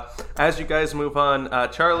 As you guys move on,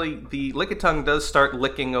 Charlie, the Lickitung does start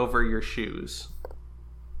licking over your shoes.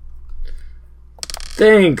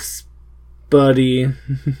 Thanks, buddy.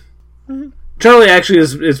 Charlie actually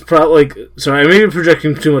is probably like... Sorry, I may be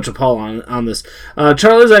projecting too much of Paul on this.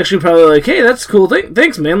 Charlie's actually probably like, hey, that's cool.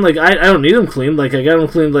 Thanks, man. Like, I don't need them cleaned. Like, I got them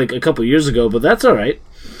cleaned like a couple years ago, but that's all right.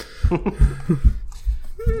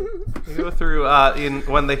 You go through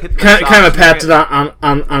when they hit the Kind of pats it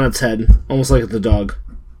on its head, almost like the dog.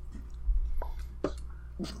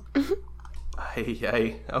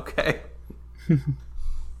 Hey, okay.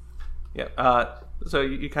 Yeah. So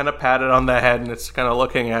you kind of pat it on the head, and it's kind of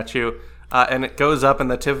looking at you, and it goes up,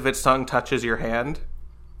 and the tip of its tongue touches your hand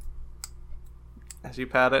as you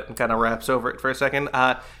pat it, and kind of wraps over it for a second.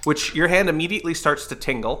 Which your hand immediately starts to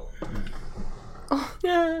tingle. Oh,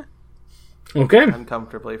 Yeah. Okay.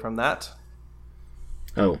 Uncomfortably from that.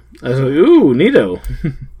 Oh. I was like, ooh, neato.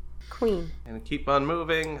 Queen. And keep on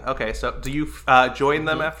moving. Okay, so do you join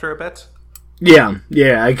them after a bit? Yeah,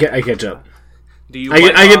 I catch up. Do you I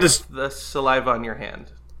wipe get off this- the saliva on your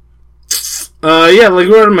hand? Yeah, like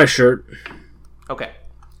right on my shirt. Okay.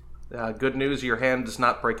 Good news, your hand does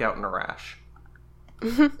not break out in a rash.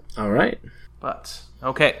 All right. But,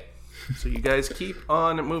 okay. So you guys keep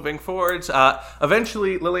on moving forwards.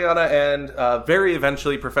 Eventually, Liliana and very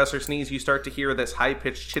eventually, Professor Sneeze, you start to hear this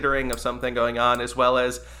high-pitched chittering of something going on, as well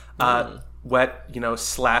as wet,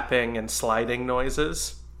 slapping and sliding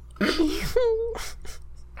noises.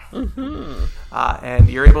 And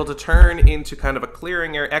you're able to turn into kind of a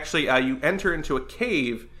clearing area. Actually, you enter into a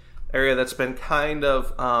cave area that's been kind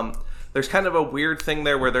of... there's kind of a weird thing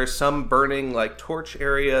there where there's some burning like torch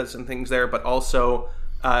areas and things there, but also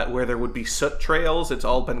where there would be soot trails. It's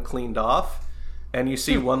all been cleaned off. And you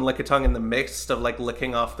see one Lickitung in the midst of like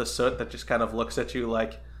licking off the soot that just kind of looks at you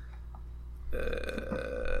like,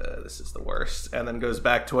 this is the worst, and then goes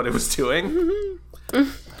back to what it was doing.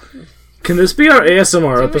 Can this be our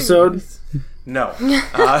ASMR episode? No.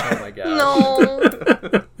 Oh my god.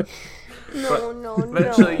 No.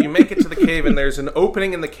 Eventually, you make it to the cave, and there's an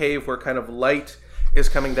opening in the cave where kind of light is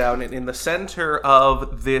coming down. And in the center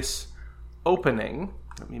of this opening,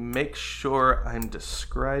 let me make sure I'm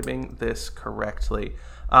describing this correctly.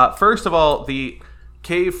 First of all, the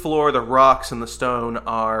cave floor, the rocks, and the stone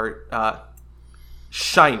are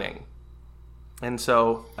shining. And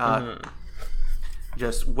so...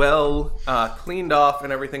 just well cleaned off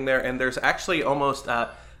and everything there, and there's actually almost a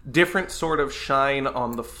different sort of shine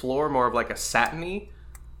on the floor, more of like a satiny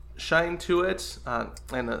shine to it,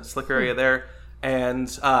 and a slicker area there,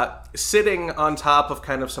 and sitting on top of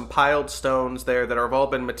kind of some piled stones there that have all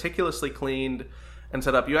been meticulously cleaned and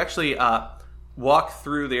set up. You actually walk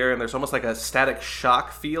through the area, and there's almost like a static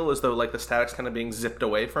shock feel, as though like the static's kind of being zipped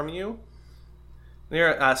away from you. And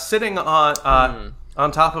you're sitting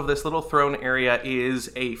on top of this little throne area is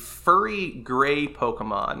a furry gray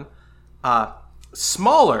Pokemon.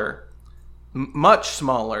 Smaller, much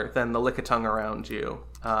smaller than the Lickitung around you.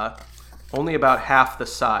 Only about half the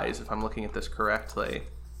size, if I'm looking at this correctly.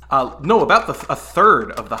 No, about a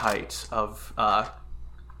third of the height of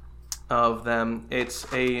them. It's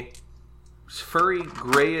a furry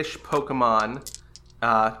grayish Pokemon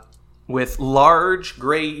with large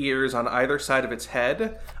gray ears on either side of its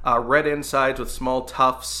head, red insides with small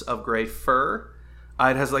tufts of gray fur.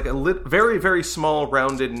 It has like a very, very small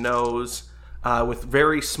rounded nose with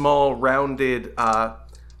very small rounded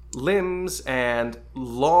limbs and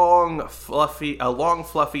long, fluffy,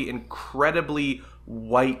 incredibly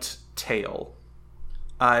white tail.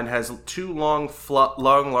 And has two long,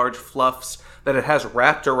 large fluffs that it has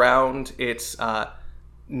wrapped around its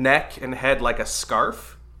neck and head like a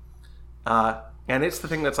scarf. And it's the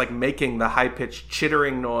thing that's like making the high-pitched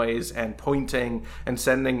chittering noise and pointing and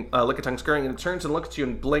sending Lickitung scurrying. And it turns and looks at you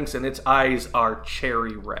and blinks, and its eyes are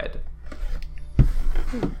cherry red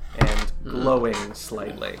and glowing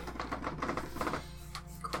slightly.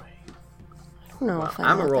 I don't know if I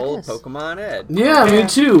I'm know a what roll that is. Pokemon Ed. Yeah, me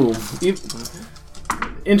too.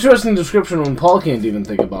 Interesting description when Paul can't even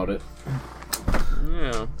think about it.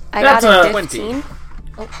 Yeah. I That's got a a 20.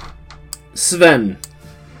 15. Sven.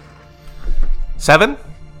 7?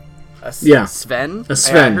 Yeah. Sven? A I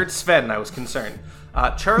Sven. heard Sven. I was concerned.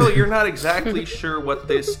 Charlie, you're not exactly sure what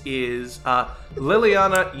this is.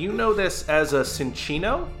 Liliana, you know this as a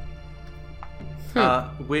Cinccino,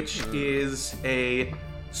 which is a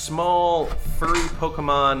small, furry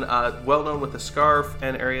Pokemon, well known with a scarf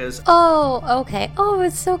and areas. Oh, okay. Oh,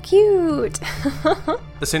 it's so cute.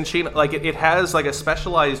 The Cinccino, like it has like a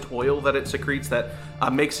specialized oil that it secretes that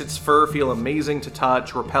makes its fur feel amazing to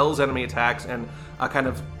touch, repels enemy attacks, and kind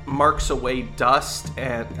of marks away dust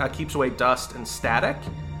and keeps away dust and static.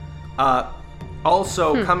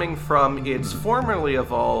 Also, coming from its formerly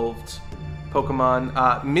evolved Pokemon,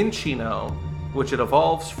 Minccino, which it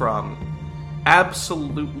evolves from,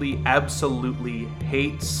 absolutely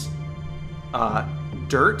hates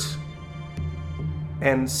dirt.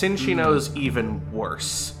 And Cinccino's even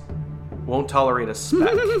worse. Won't tolerate a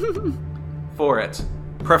speck for it.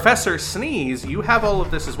 Professor Sneeze, you have all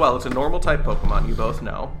of this as well. It's a normal type Pokemon, you both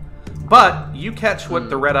know. But you catch what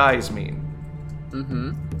the red eyes mean.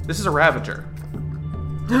 Mm-hmm. This is a Ravager.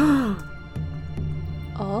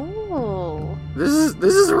 Oh. This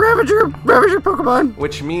is a Ravager Pokemon.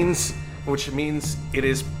 Which means it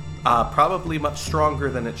is probably much stronger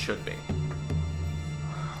than it should be.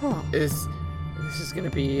 This is going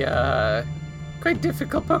to be quite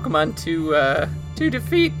difficult Pokemon to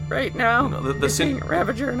defeat right now. The You're saying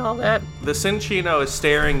Ravager and all that. The Cinccino is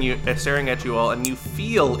staring at you all, and you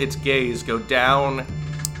feel its gaze go down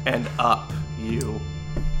and up you,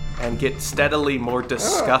 and get steadily more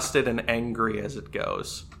disgusted and angry as it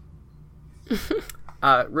goes.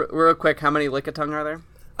 Real quick, how many Lickitung are there?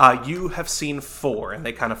 You have seen 4, and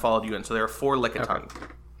they kind of followed you in, so there are 4 Lickitung.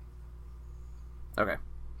 Okay.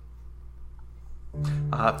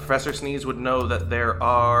 Professor Sneeze would know that there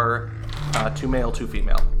are 2 male, 2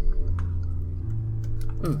 female.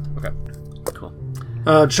 Okay. Cool.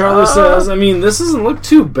 Charlie says, I mean, this doesn't look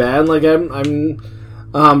too bad. Like,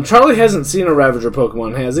 Charlie hasn't seen a Ravager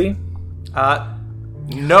Pokemon, has he?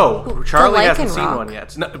 No, Charlie hasn't seen Lycanroc. one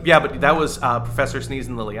yet. No, yeah, but that was Professor Sneeze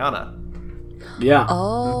and Liliana. Yeah.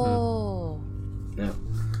 Oh. Yeah.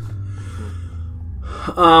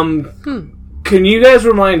 Can you guys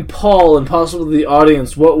remind Paul and possibly the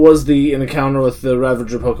audience what was the encounter with the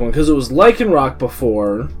Ravager Pokemon? Because it was Lycanroc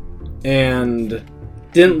before, and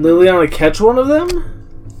didn't Liliana catch one of them?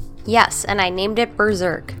 Yes, and I named it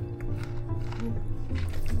Berserk.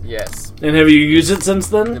 Yes. And have you used it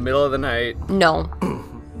since In the then? middle of the night. No.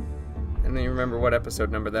 And then you remember what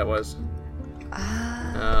episode number that was?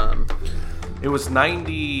 It was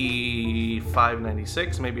 95,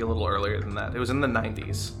 96, maybe a little earlier than that. It was in the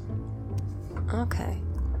 90s. Okay.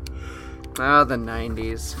 The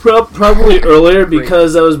 90s. Probably earlier,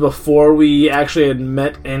 because that was before we actually had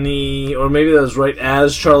met any, or maybe that was right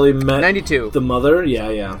as Charlie met 92. the mother.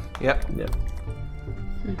 Yeah. Yep.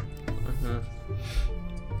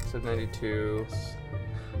 So 92.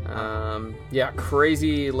 Yeah,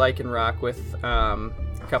 crazy Lycanroc with a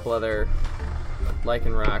couple other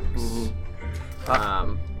Lycanrocs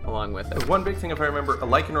along with it. One big thing, if I remember,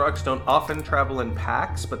 Lycanrocs don't often travel in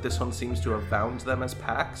packs, but this one seems to have bound them as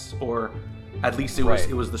packs, or at least it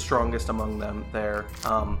was the strongest among them there.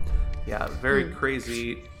 Very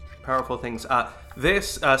crazy, powerful things.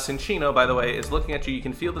 This Cinccino, by the way, is looking at you. You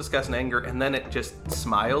can feel disgust and anger, and then it just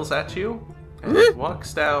smiles at you, and it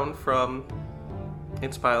walks down from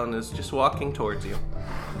its pile and is just walking towards you.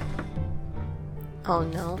 Oh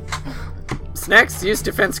no. Snacks, use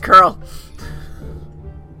Defense Curl.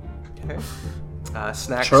 Okay.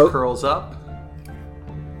 Snacks Charlie? curls up.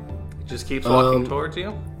 It just keeps walking towards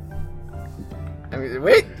you. I mean,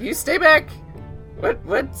 wait, you stay back. What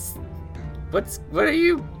are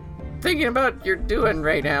you thinking about you're doing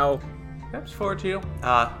right now? Steps forward to you.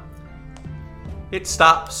 It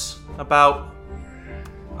stops about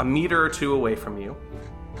a meter or two away from you.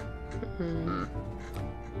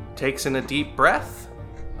 Takes in a deep breath.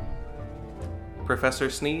 Professor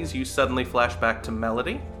Sneeze, you suddenly flash back to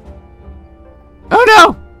Melody. Oh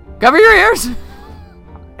no! Cover your ears!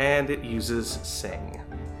 And it uses Sing.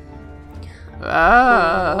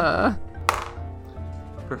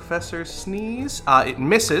 Professor Sneeze. It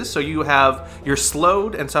misses, so you're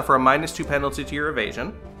slowed and suffer a -2 penalty to your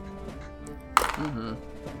evasion.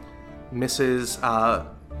 Misses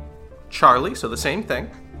Charlie, so the same thing.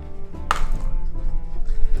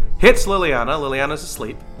 Hits Liliana. Liliana's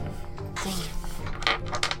asleep.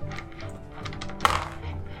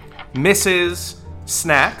 Misses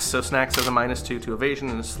Snacks, so Snacks has a -2 to evasion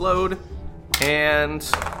and is slowed. And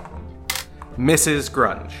misses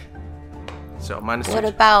Grunge. So -2. What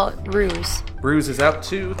about Ruse? Ruse is out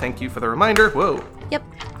too. Thank you for the reminder. Whoa. Yep.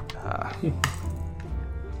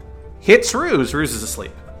 Hits Ruse. Ruse is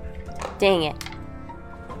asleep. Dang it.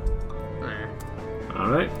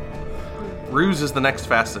 Alright. Ruse is the next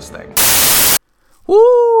fastest thing.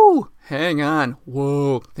 Woo! Hang on.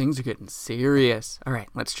 Whoa, things are getting serious. All right,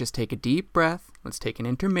 let's just take a deep breath. Let's take an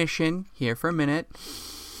intermission here for a minute.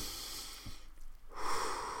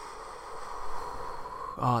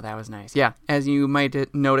 Oh, that was nice. Yeah, as you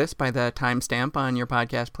might notice by the timestamp on your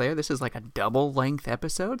podcast player, this is like a double-length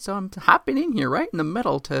episode, so I'm hopping in here right in the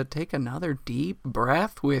middle to take another deep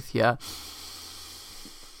breath with you.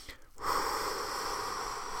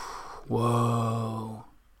 Whoa.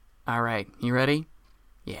 All right, you ready?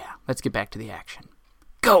 Yeah, let's get back to the action.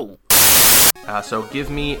 Go! So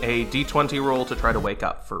give me a d20 roll to try to wake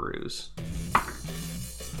up for Ruse.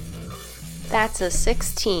 That's a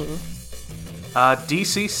 16.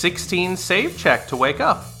 DC 16 save check to wake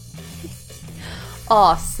up.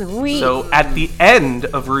 Aw, sweet. So at the end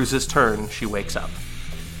of Ruse's turn, she wakes up.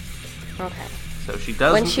 Okay. So she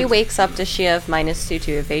does. When she wakes up, does she have -2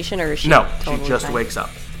 to evasion, or is she No, totally she just fine? wakes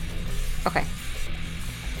up. Okay.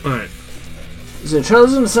 Alright. So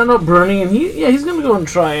Charlie's gonna send out Bernie, and he's gonna go and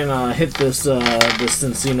try and hit this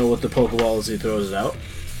Cincino with the Pokeball as he throws it out.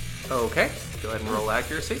 Okay, go ahead and roll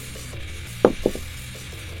accuracy.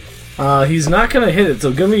 He's not gonna hit it,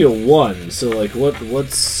 so give me a 1. So like,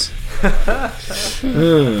 what's?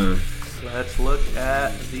 Let's look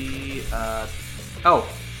at the. Oh,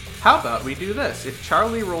 how about we do this? If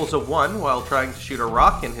Charlie rolls a 1 while trying to shoot a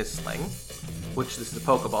rock in his sling, which this is a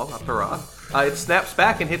Pokeball, not the rock, it snaps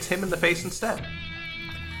back and hits him in the face instead.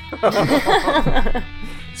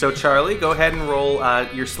 So Charlie, go ahead and roll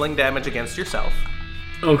your sling damage against yourself.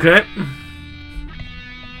 Okay.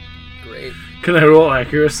 Great. Can I roll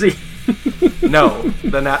accuracy? No,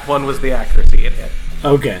 the nat 1 was the accuracy it hit.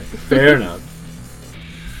 Okay, fair enough.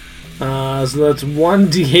 So that's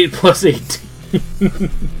 1d8 plus 18.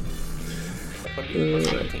 28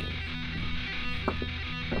 plus 18.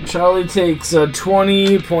 Charlie takes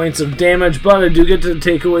 20 points of damage, but I do get to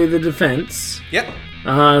take away the defense. Yep.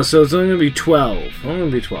 So it's only going to be 12. I'm going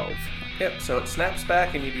to be 12. Yep, so it snaps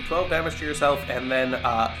back and you do 12 damage to yourself, and then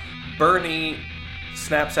Bernie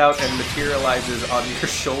snaps out and materializes on your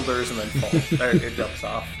shoulders and then falls. There, it jumps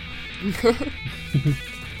off.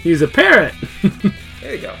 He's a parrot!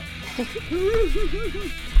 There you go.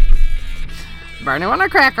 Barney want a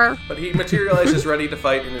cracker. But he materializes ready to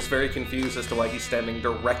fight and is very confused as to why he's standing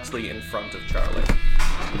directly in front of Charlie.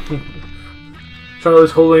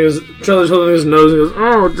 Charlie's holding his nose and goes,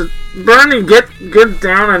 "Oh, Bernie, get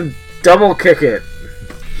down and double kick it."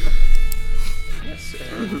 Yes,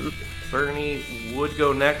 and Bernie would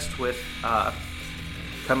go next with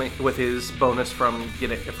coming with his bonus from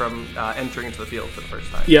entering into the field for the first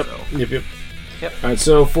time. Yep. So, Yep. Yep. Alright,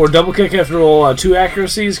 so for double kick, I have to roll 2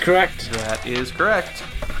 accuracies, correct? That is correct.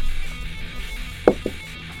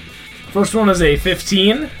 First one is a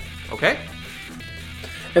 15, Okay.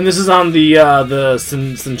 and this is on the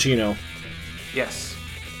Cincino. Yes.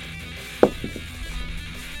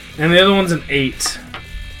 And the other one's an 8.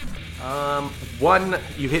 One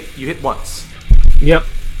you hit once. Yep.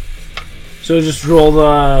 So just roll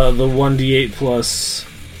the 1d8 plus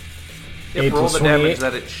 8 Yep, roll plus the 28. damage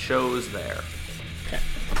that it shows there. Okay.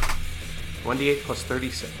 1d8 plus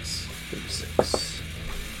 36. 36.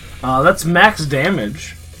 That's max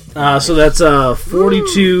damage. So that's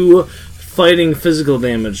 42 fighting physical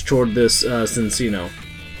damage toward this Cincino.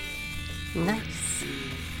 Nice.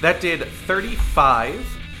 That did 35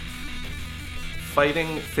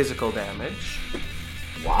 fighting physical damage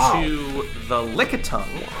Wow. to the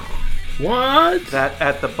Lickitung What? that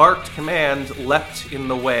at the barked command leapt in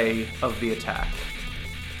the way of the attack.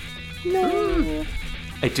 No.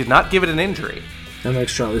 I did not give it an injury. That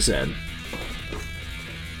makes Charlie sad.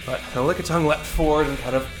 But the Lickitung leapt forward and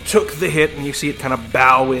kind of took the hit, and you see it kind of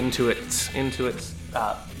bow into its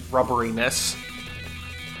rubberiness.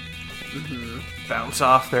 Bounce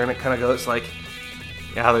off there, and it kind of goes like,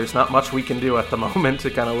 yeah, there's not much we can do at the moment.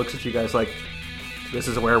 It kind of looks at you guys like, this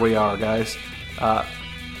is where we are, guys.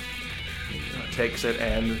 Takes it,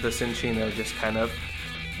 and the Cinccino just kind of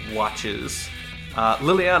watches.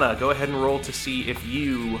 Liliana, go ahead and roll to see if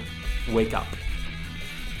you wake up.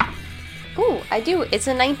 Ooh, I do. It's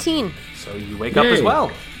a 19. So you wake up as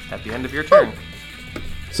well at the end of your turn.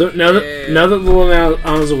 So now that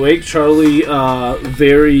Liliana's awake, Charlie, in a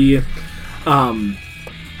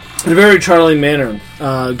very Charlie manner,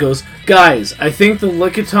 goes, guys, I think the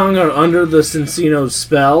Lickitung are under the Cinccino's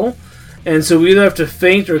spell, and so we either have to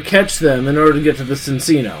feint or catch them in order to get to the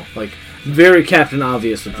Cinccino. Like, very Captain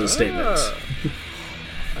Obvious with his statements.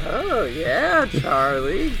 Oh yeah,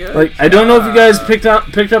 Charlie. Good. Like, I don't know if you guys picked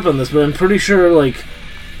up on this, but I'm pretty sure,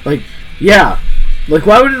 yeah. Like,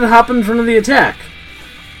 why would it hop in front of the attack?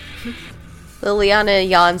 Liliana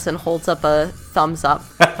yawns and holds up a thumbs up.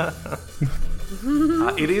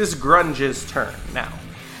 It is Grunge's turn now.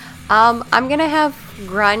 I'm gonna have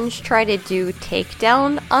Grunge try to do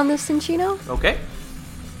takedown on the Cinccino. Okay.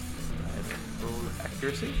 Roll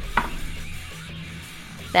accuracy.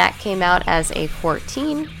 That came out as a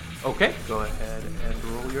 14. Okay, go ahead and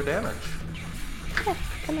roll your damage. Yeah,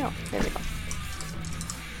 come out. There we go.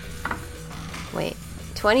 Wait.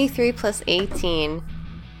 23 plus 18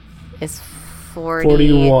 is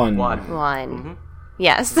 41. 1.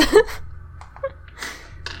 Yes.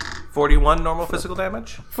 41 normal physical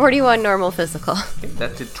damage. 41 normal physical. Okay,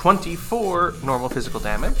 that did 24 normal physical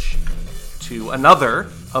damage to another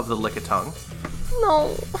of the Lickitung.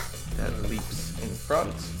 No. That leaps in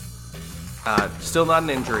front. Still not an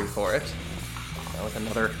injury for it. Now with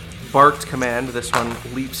another barked command, this one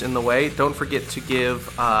leaps in the way. Don't forget to give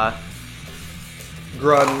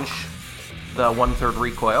Grunge the 1/3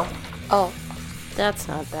 recoil. Oh, that's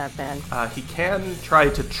not that bad. He can try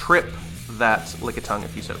to trip that Lickitung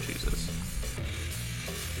if he so chooses.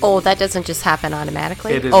 Oh, that doesn't just happen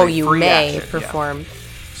automatically? It is oh, a you free may action, perform. Yeah.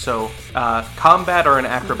 So, combat or an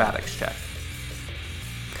acrobatics check.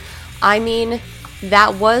 I mean,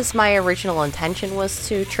 that was my original intention, was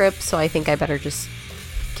to trip, so I think I better just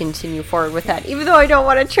continue forward with that, even though I don't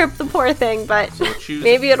want to trip the poor thing, but So choose,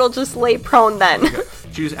 maybe it'll just lay prone then.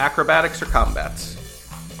 choose acrobatics or combats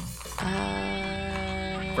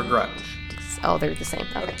for Grunge. Oh, they're the same.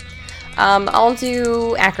 Okay. I'll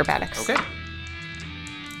do acrobatics. Okay.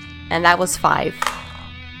 And that was 5.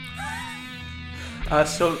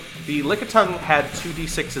 So the Lickitung had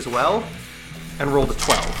 2d6 as well, and rolled a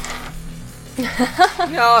 12.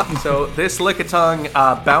 No. So this Lickitung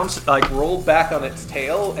bounced, rolled back on its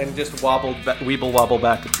tail and just weeble wobbled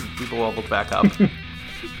back up.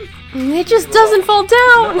 It just doesn't fall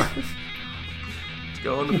down! It's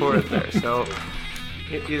going for it there. So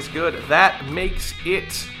it is good. That makes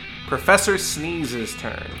it Professor Sneeze's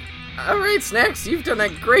turn. All right, Snacks, you've done a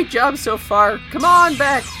great job so far. Come on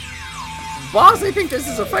back. Boss, I think this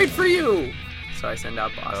is a fight for you. So I send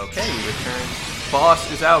out Boss. Okay, you return. Boss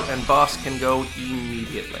is out, and Boss can go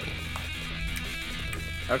immediately.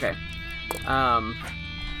 Okay.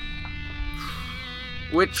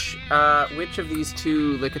 Which of these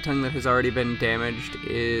two Lickitung that has already been damaged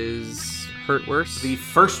is hurt worse? The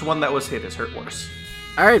first one that was hit is hurt worse.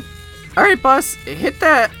 All right, Boss, hit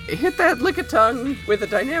that Lickitung with a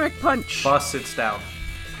dynamic punch. Boss sits down.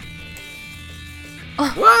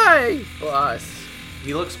 Why, Boss?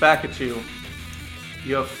 He looks back at you.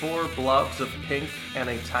 You have 4 blobs of pink and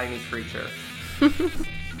a tiny creature.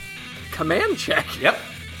 Command check. Yep.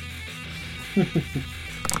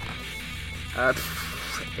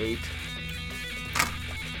 8.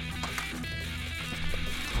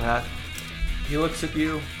 He looks at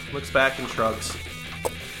you, looks back, and shrugs.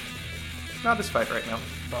 Not this fight right now.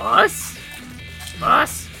 Boss.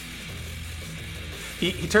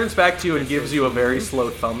 He turns back to you and gives you a very slow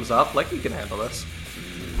thumbs up, like you can handle this.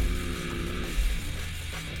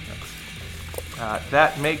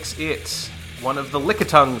 That makes it one of the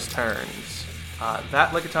Lickitung's turns.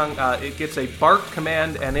 That Lickitung, it gets a bark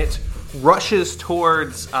command, and it rushes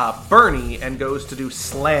towards Bernie and goes to do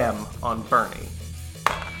slam on Bernie.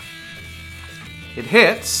 It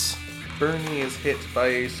hits. Bernie is hit by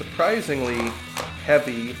a surprisingly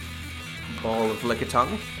heavy ball of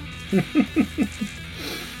Lickitung.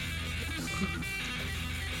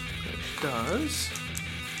 Which does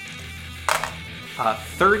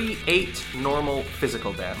 38 normal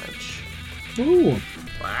physical damage. Ooh.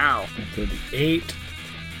 Wow. 38.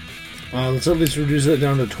 Let's at least reduce that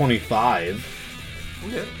down to 25.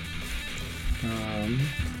 Okay.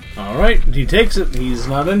 All right, he takes it. He's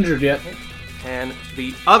not injured yet. And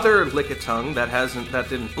the other Lickitung that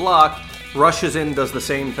didn't block rushes in, does the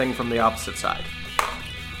same thing from the opposite side.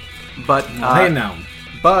 But Hey now.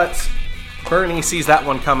 But Bernie sees that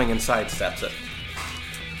one coming and sidesteps it.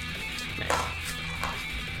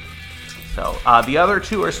 So the other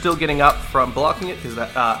two are still getting up from blocking it because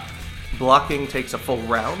that blocking takes a full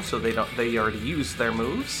round, so they already used their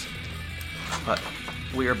moves. But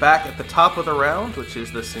we are back at the top of the round, which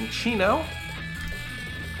is the Cinccino,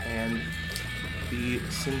 and the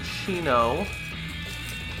Cinccino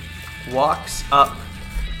walks up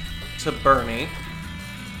to Bernie,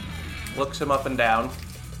 looks him up and down,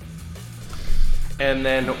 and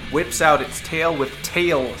then whips out its tail with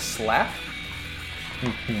Tail Slap.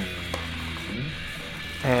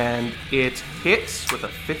 And it hits with a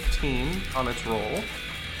 15 on its roll.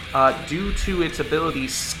 Due to its ability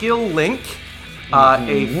Skill Link,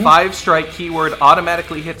 a 5-strike keyword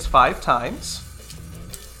automatically hits 5 times.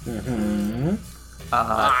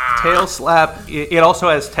 Tail Slap, it also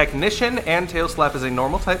has Technician, and Tail Slap is a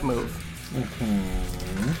normal type move.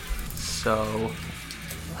 So,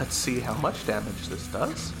 let's see how much damage this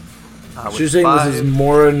does. So you're saying this is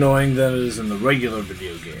more annoying than it is in the regular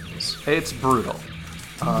video games? It's brutal.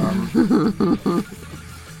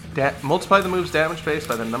 Multiply the move's damage base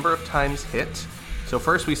by the number of times hit. So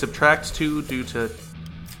first we subtract 2 due to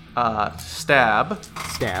stab.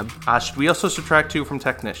 Should we also subtract 2 from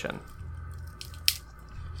Technician?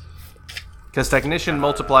 Because Technician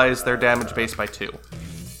multiplies their damage base by 2.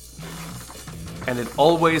 And it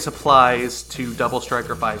always applies to double strike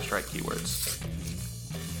or 5-strike keywords.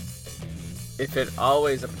 If it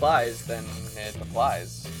always applies, then it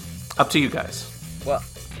applies. Up to you guys. Well,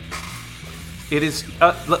 it is.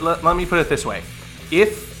 Let me put it this way: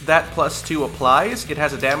 if that +2 applies, it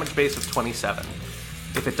has a damage base of 27.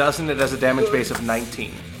 If it doesn't, it has a damage base of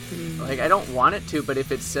 19. like, I don't want it to, but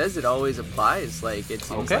if it says it always applies, like, it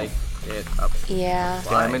seems Okay. like it applies. Yeah.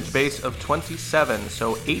 Damage base of 27,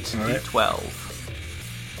 so 8d12.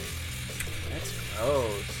 That's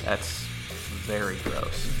gross. That's very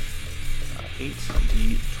gross.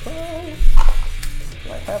 8d12.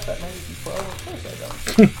 Do I have that many d12? Of course I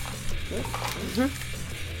don't.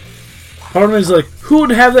 Part of me is like, who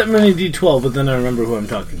would have that many D12? But then I remember who I'm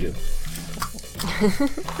talking to.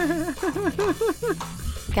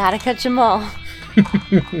 Gotta catch them all.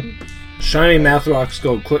 Shiny math rocks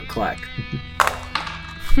go click clack.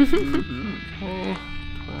 12, 18.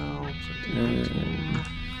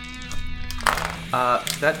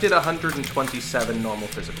 That did 127 normal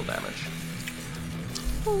physical damage.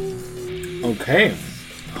 Okay.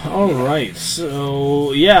 Alright,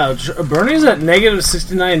 so yeah, Bernie's at negative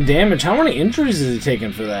 69 damage. How many injuries is he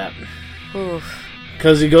taking for that? Oof.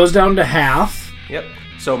 Because he goes down to half. Yep.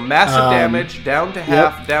 So massive damage, down to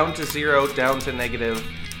half, down to 0, down to negative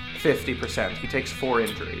 50%. He takes 4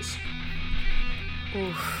 injuries.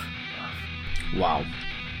 Oof. Wow.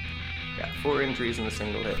 Yeah, 4 injuries in a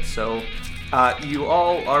single hit. So you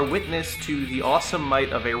all are witness to the awesome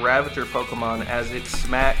might of a Ravager Pokemon as it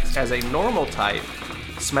smacks, as a normal type,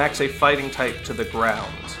 smacks a fighting type to the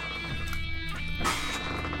ground.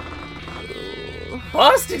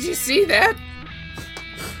 Boss, did you see that?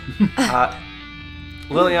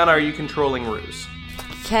 Liliana, are you controlling Ruse?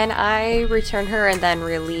 Can I return her and then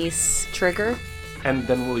release Trigger? And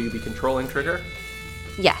then will you be controlling Trigger?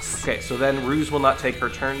 Yes. Okay, so then Ruse will not take her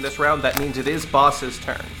turn this round. That means it is Boss's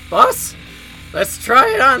turn. Boss, let's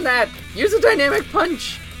try it on that. Use a dynamic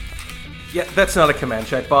punch. Yeah, that's not a command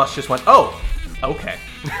check. Boss just went, oh, okay.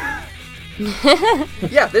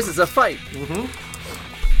 Yeah, this is a fight.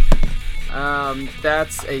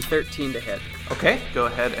 That's a 13 to hit. Okay, go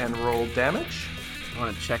ahead and roll damage. I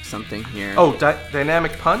want to check something here. Oh,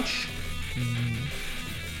 Dynamic Punch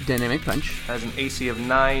Dynamic punch. has an AC of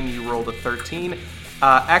 9. You rolled a 13.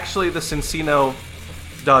 Actually, the Cinccino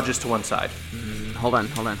dodges to one side. Hold on.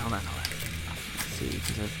 Let's see,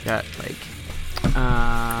 because I've got, like...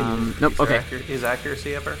 nope, okay. Is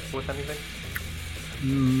accuracy ever with anything?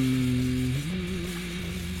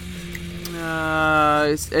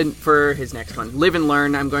 And for his next one, Live and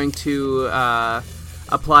Learn, I'm going to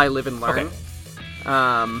apply Live and Learn. Okay.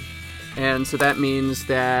 And so that means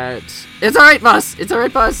that it's all right, boss. It's all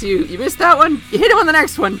right, boss. You missed that one. You hit him on the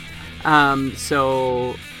next one.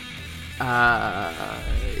 So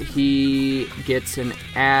he gets an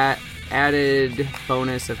added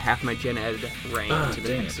bonus of half my gen ed range to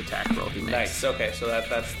the next attack roll he makes. Nice. Okay, so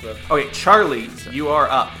that's the... Okay, Charlie, you are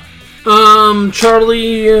up.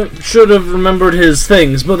 Charlie should have remembered his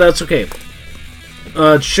things, but that's okay.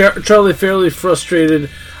 Charlie, fairly frustrated,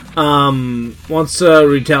 wants to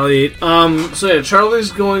retaliate.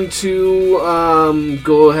 Charlie's going to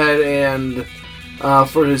go ahead and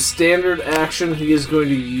for his standard action, he is going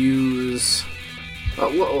to use. How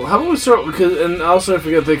about we start? And also I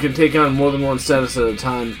forget they can take on more than one status at a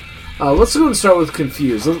time. Let's go and start with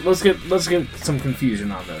confuse. Let's get some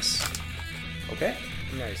confusion on this. Okay.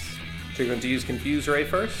 Nice. So you're going to use Confuse Ray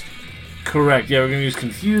first? Correct. Yeah, we're going to use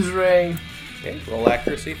confuse ray. Okay, roll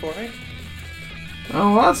accuracy for me.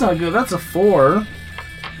 Oh, well, that's not good. That's a 4.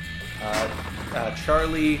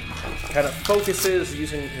 Charlie kind of focuses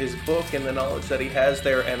using his book and the knowledge that he has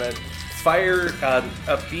there, and a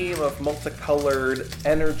beam of multicolored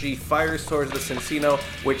energy fires towards the Cincino,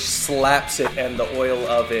 which slaps it, and the oil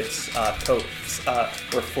of its coat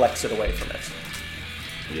reflects it away from it.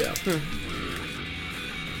 Yeah.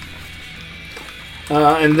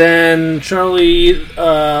 And then Charlie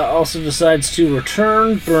also decides to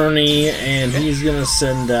return Bernie, and he's going to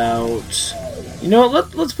send out... You know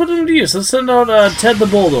what? Let's put him to use. Let's send out Ted the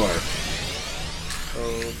Bulldor.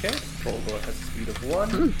 Okay. Bulldor has a speed of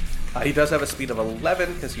 1. He does have a speed of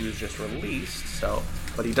 11 because he was just released,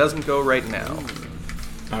 but he doesn't go right now.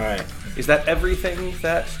 All right. Is that everything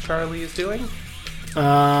that Charlie is doing?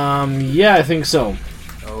 Yeah, I think so.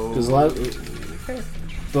 Oh. Okay.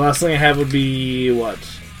 The last thing I have would be what?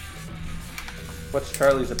 What's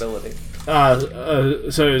Charlie's ability? So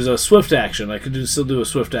it was a swift action. I could still do a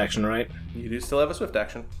swift action, right? You do still have a swift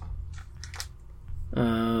action.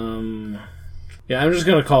 Yeah, I'm just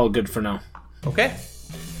gonna call it good for now. Okay.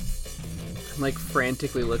 I'm like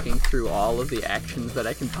frantically looking through all of the actions that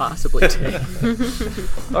I can possibly take.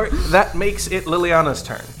 All right, that makes it Liliana's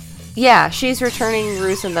turn. Yeah, she's returning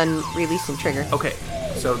Roos and then releasing Trigger. Okay.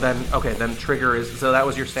 Then Trigger is... So that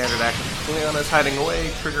was your standard action. Liliana's hiding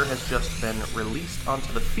away. Trigger has just been released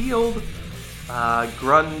onto the field.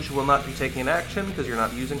 Grunge will not be taking an action because you're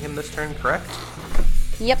not using him this turn, correct?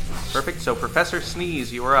 Yep. Perfect. So Professor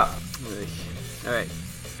Sneeze, you are up. All right.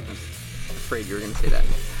 I was afraid you were going to say that.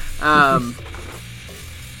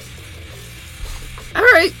 All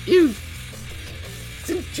right, you...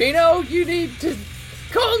 Gino, you need to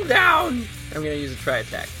calm down. I'm going to use a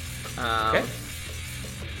tri-attack. Okay.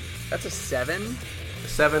 That's a 7. A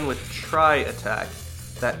 7 with tri-attack.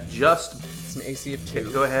 That just... It's an AC of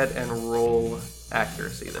 2. Go ahead and roll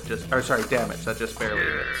accuracy. Damage. That just barely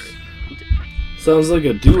hits. Sounds like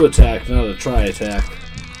a do attack, not a try attack.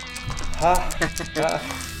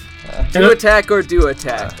 Do attack or do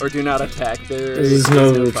attack, or do not attack. There is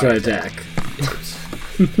no try attack.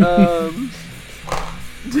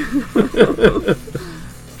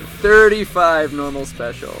 35 normal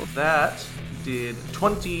special. That did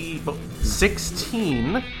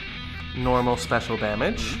 16 normal special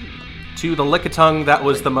damage to the Lickitung that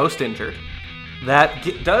was the most injured. That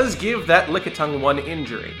does give that Lickitung 1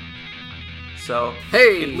 injury. So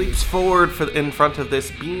it leaps forward in front of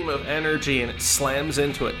this beam of energy and it slams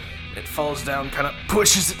into it. It falls down, kind of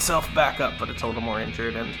pushes itself back up, but it's a little more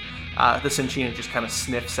injured, and the Cinchino just kind of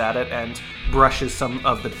sniffs at it and brushes some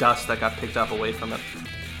of the dust that got picked up away from it.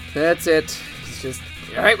 That's it. It's just,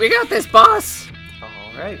 all right, we got this, boss.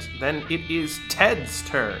 All right, then it is Ted's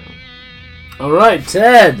turn. All right,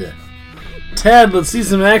 Ted. Ted, let's see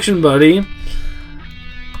some action, buddy.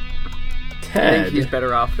 Ted. I think he's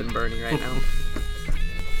better off than Bernie right now.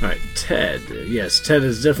 All right, Ted. Yes, Ted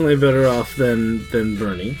is definitely better off than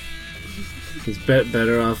Bernie. He's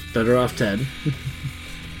better off Ted.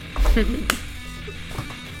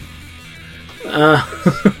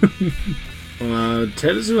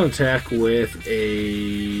 Ted is going to attack with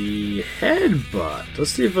a headbutt.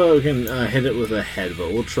 Let's see if I can hit it with a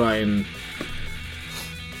headbutt. We'll try and...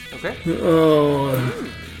 Okay.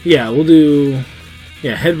 Yeah, we'll do...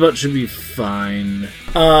 Yeah, headbutt should be fine.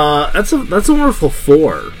 That's a wonderful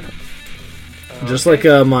 4. Just like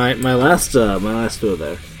my last duo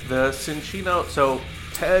there. The Cinchino, so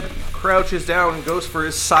Ted crouches down and goes for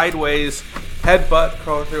his sideways headbutt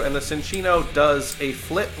crawling through, and the Cinchino does a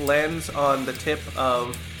flip, lands on the tip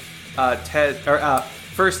of Ted, or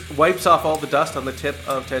first wipes off all the dust on the tip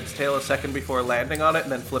of Ted's tail a second before landing on it,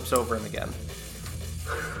 and then flips over him again.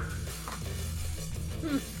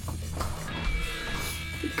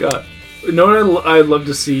 God, you know what I'd love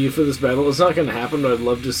to see for this battle? It's not going to happen, but I'd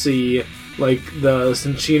love to see like the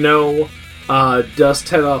Cinchino dust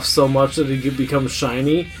Ted off so much that it becomes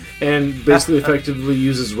shiny and basically effectively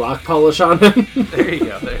uses rock polish on him. There you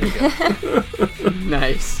go.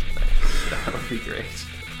 Nice. That would be great.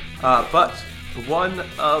 But one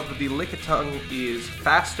of the Lickitung is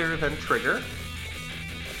faster than Trigger.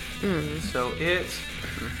 So it,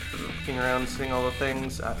 looking around, seeing all the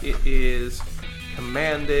things, it is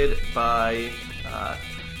commanded by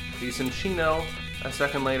the Cinccino a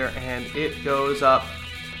second later, and it goes up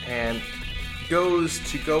and goes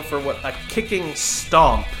to go for a kicking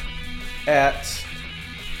stomp at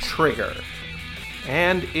Trigger.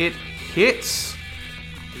 And it hits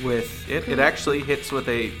with it. It actually hits with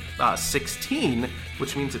a 16,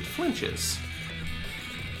 which means it flinches.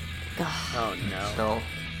 Oh no. So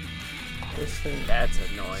this thing That's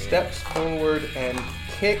annoying. steps forward and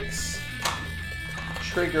kicks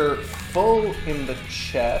Trigger full in the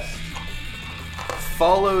chest,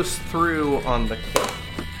 follows through on the kick,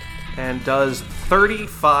 and does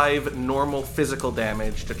 35 normal physical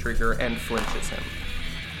damage to Trigger and flinches him.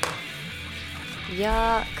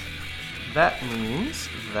 Yuck. That means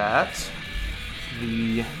that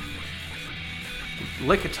the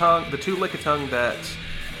two Lickitung that,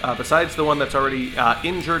 besides the one that's already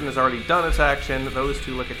injured and has already done its action, those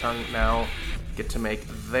two Lickitung now get to make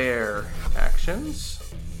their actions.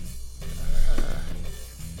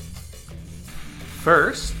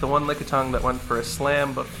 First, the one Lickitung that went for a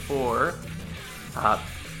slam before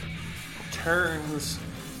turns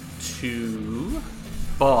to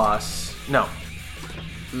Boss. No.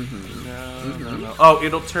 No. Oh,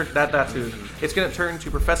 it'll turn that's who. It's gonna turn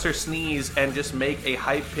to Professor Sneeze and just make a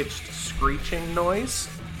high-pitched screeching noise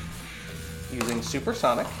using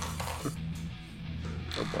Supersonic.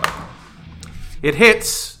 Oh boy. It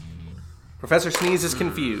hits. Professor Sneeze is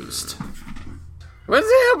confused. What's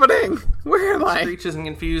happening? Where am I? Screeches and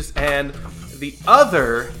confused, and the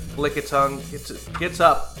other Lickitung gets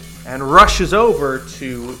up and rushes over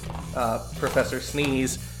to Professor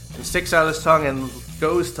Sneeze and sticks out his tongue and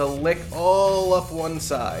goes to lick all up one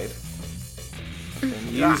side.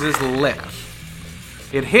 And uses lick.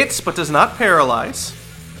 It hits but does not paralyze.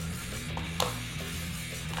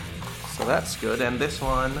 So that's good. And this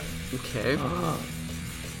one, Okay.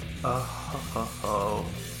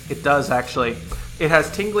 it does actually. It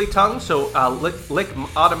has tingly tongue, so lick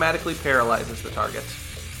automatically paralyzes the target.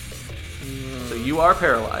 So you are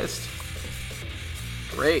paralyzed.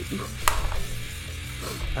 Great.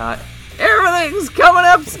 Everything's coming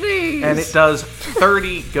up, Sneeze! And it does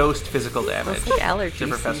 30 ghost physical damage It's like allergy to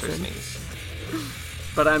Professor season. Sneeze.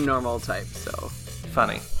 But I'm normal type, so...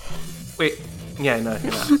 Funny. Wait, yeah, no,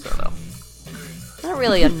 you're not, so no. Not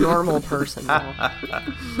really a normal person, though.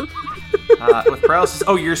 With paralysis,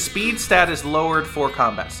 your speed stat is lowered for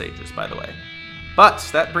combat stages, by the way. But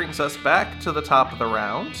that brings us back to the top of the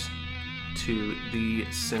round, to the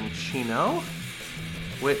Cinccino,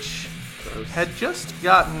 which had just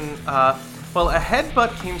gotten, a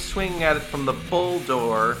headbutt came swinging at it from the bull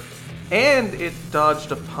door, and it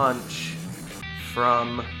dodged a punch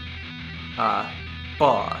from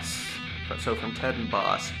Boss. So from Ted and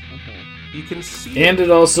Boss. You can see... And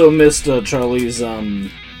it also missed Charlie's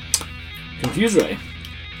Confuse Ray.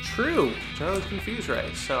 True. Charlie's Confuse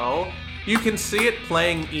Ray. So you can see it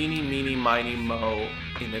playing Eeny, Meeny, Miny, Mo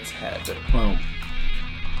in its head. Wow.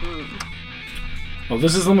 Well,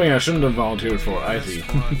 this is something I shouldn't have volunteered for, I see.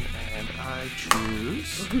 One, and I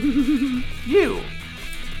choose you.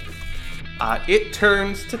 It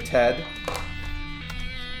turns to Ted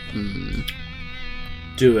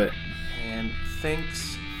Do it. and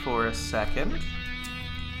thinks for a second,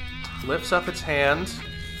 lifts up its hand,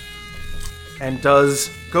 and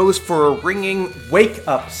goes for a ringing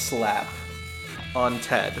wake-up slap on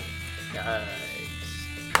Ted. Nice.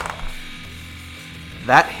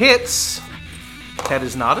 That hits. Ted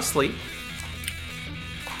is not asleep,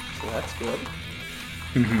 so that's good.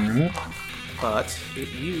 But it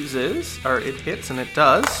it hits, and it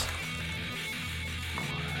does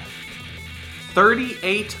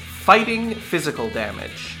 38 fighting physical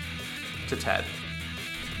damage to Ted.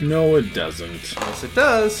 No, it doesn't. Yes, it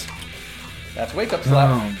does. That's wake up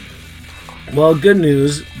slap. Well, good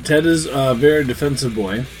news. Ted is a very defensive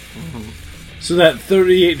boy. So that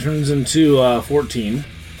 38 turns into 14.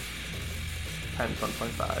 Times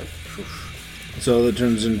 1.5. So that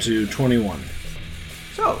turns into 21.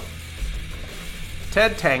 So,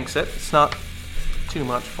 Ted tanks it. It's not too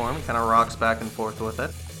much for him. He kind of rocks back and forth with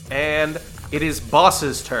it. And it is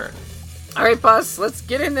Boss's turn. Alright, Boss, let's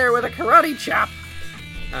get in there with a karate chop.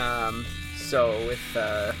 So with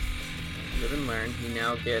Live and Learn, he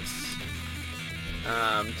now gets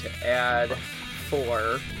to add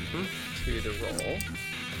 4 to the roll.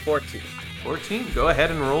 14. 14. Go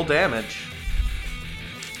ahead and roll damage.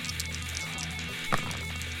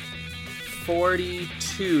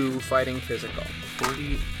 42 fighting physical.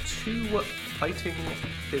 42 fighting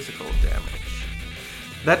physical damage.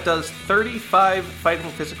 That does 35 fighting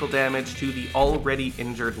physical damage to the already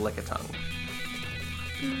injured Lickitung.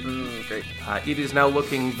 Great. It is now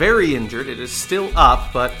looking very injured. It is still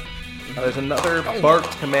up, but There's another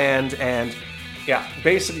barked command, and yeah,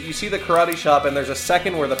 basically you see the karate chop, and there's a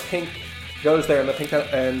second where the pink goes there, and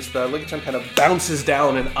the Lickitung kind of bounces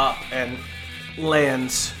down and up and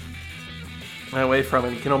lands away from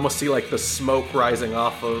him. You can almost see like the smoke rising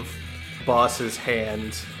off of Boss's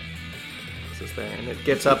hand. This is there, and it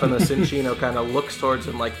gets up, and the Cinccino kind of looks towards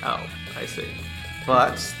him like, oh, I see.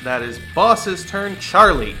 But that is Boss's turn.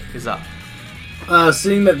 Charlie is up.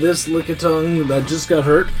 Seeing that this Lickitung that just got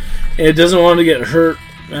hurt, it doesn't want to get hurt,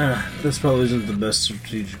 this probably isn't the best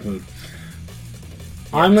strategic move.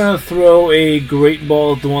 I'm going to throw a Great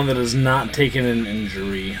Ball at the one that has not taken an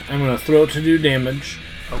injury. I'm going to throw it to do damage.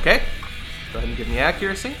 Okay. Go ahead and give me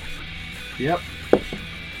accuracy. Yep.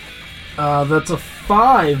 That's a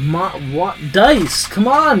 5. What dice? Come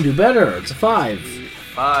on, do better. It's a 5.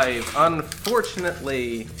 5.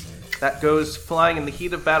 Unfortunately, that goes flying in the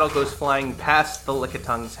heat of battle, goes flying past the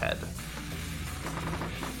Lickitung's head.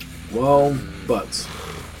 Well, but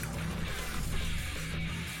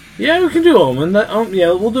yeah, we can do Omen.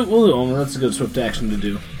 Yeah, we'll do Omen. That's a good swift action to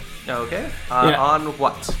do. Okay. Yeah. On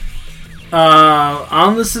what?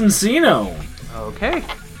 On the Cinccino. Okay.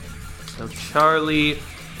 So Charlie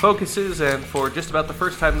focuses, and for just about the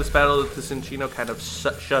first time in this battle, the Cinccino kind of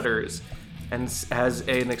shudders and has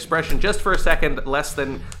an expression, just for a second, less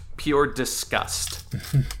than pure disgust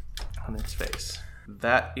on its face.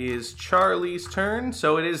 That is Charlie's turn,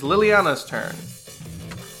 so it is Liliana's turn.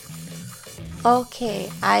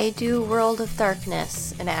 Okay, I do World of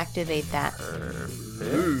Darkness and activate that. Perfect.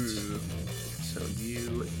 So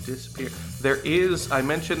you disappear. I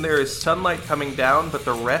mentioned there is sunlight coming down, but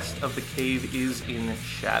the rest of the cave is in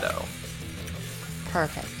shadow.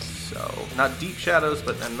 Perfect. So, not deep shadows,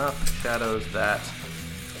 but enough shadows that...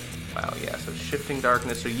 Wow, yeah, so shifting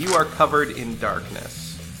darkness. So you are covered in darkness.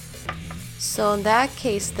 So in that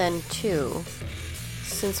case then too,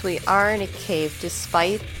 since we are in a cave,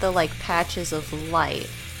 despite the patches of light,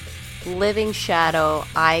 living shadow,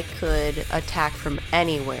 I could attack from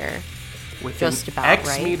anywhere. Within Just about, X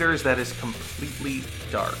right? meters, that is completely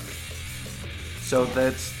dark. So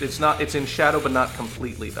it's in shadow, but not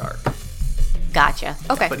completely dark. Gotcha.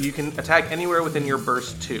 Okay. But you can attack anywhere within your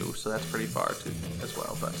burst too, so that's pretty far too as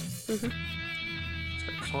well. But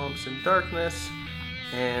swamps in darkness,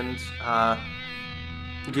 and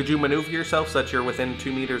did you maneuver yourself so that you're within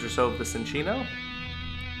 2 meters or so of the Cinccino?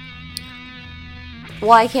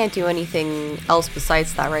 Well, I can't do anything else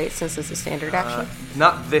besides that, right? Since it's a standard action.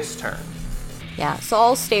 Not this turn. Yeah. So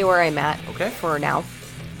I'll stay where I'm at. Okay. For now.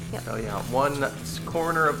 So yeah, one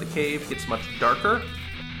corner of the cave gets much darker,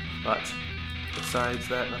 but besides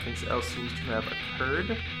that, nothing else seems to have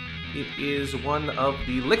occurred. It is one of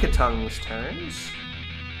the Lickitung's turns.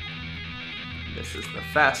 This is the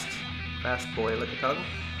fast boy Lickitung.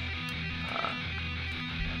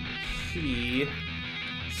 He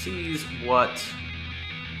sees what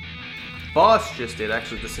Boss just did.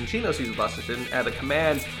 Actually, the Cinccino sees what Boss just did, and at a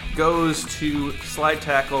command goes to slide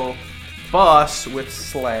tackle Boss with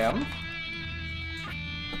Slam.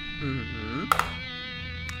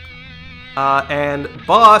 And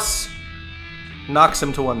Boss knocks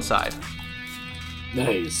him to one side.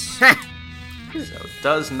 Nice. So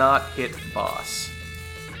does not hit Boss.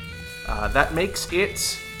 That makes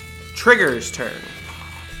it Trigger's turn.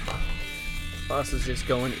 Boss is just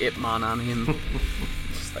going Ipman on him.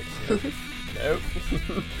 Just like, nope.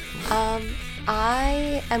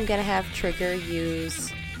 I am gonna have Trigger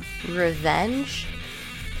use Revenge,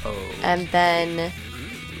 Oh. and then,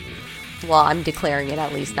 well, I'm declaring it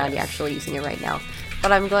at least, not actually using it right now.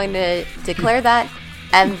 But I'm going to declare that,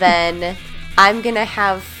 and then I'm gonna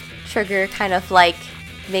have Trigger kind of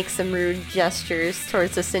make some rude gestures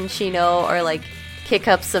towards the Cinccino, or kick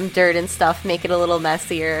up some dirt and stuff, make it a little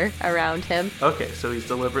messier around him. Okay, so he's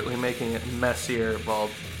deliberately making it messier while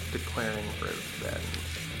declaring revenge.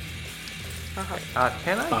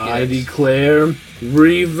 Can I declare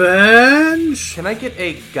revenge. Can I get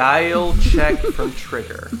a guile check from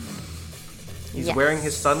Trigger? He's Yes. wearing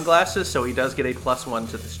his sunglasses, so he does get a +1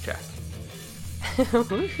 to this check.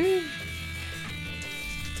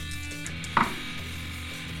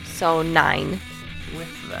 So 9.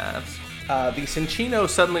 With that, the Cinccino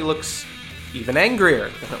suddenly looks even angrier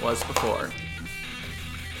than it was before.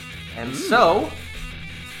 And so,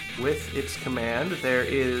 with its command, there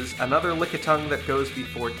is another Lickitung that goes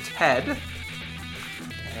before Ted.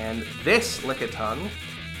 And this Lickitung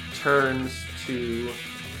turns to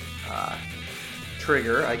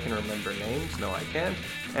Trigger. I can remember names. No, I can't.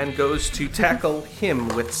 And goes to tackle him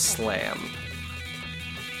with Slam.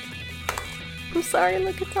 I'm sorry,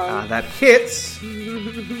 look at Tom. That hits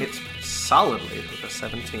solidly with a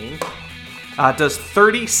 17. Does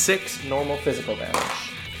 36 normal physical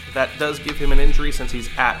damage. That does give him an injury since he's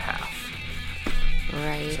at half.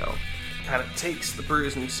 Right. So, kind of takes the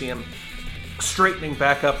bruise, and you see him straightening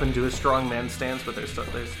back up into his strongman stance, but there's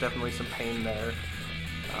definitely some pain there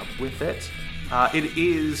with it. It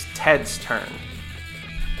is Ted's turn.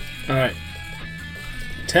 Alright.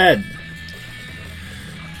 Ted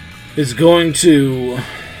is going to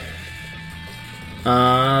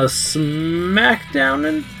smack down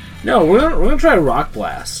and... No, we're gonna try Rock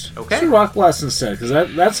Blast. Okay. Let's do Rock Blast instead, because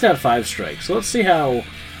that's got 5 strikes. So let's see how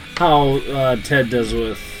Ted does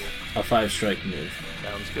with a 5-strike move.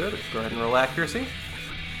 Sounds good. Go ahead and roll accuracy.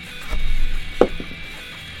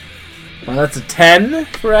 Well, that's a 10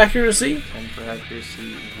 for accuracy. 10 for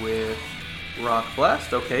accuracy with Rock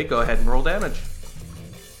Blast. Okay, go ahead and roll damage.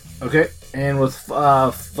 Okay, and with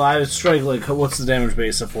 5 strike, like, what's the damage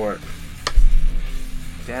base for it?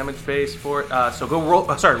 Damage base for it. So go roll.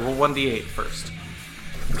 Roll 1d8 first.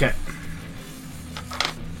 Okay.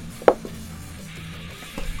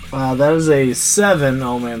 That is a 7.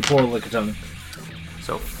 Oh man, poor Lickitung.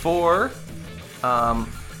 So 4.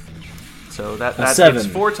 So that seven.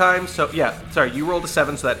 hits 4 times. So yeah, sorry, you rolled a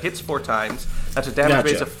 7, so that hits 4 times. That's a damage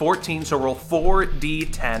base of 14. So roll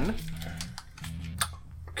 4d10.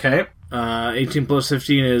 Okay. 18 plus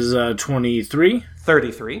 15 is 23.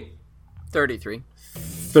 33. 33.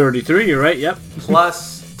 33, you're right, yep.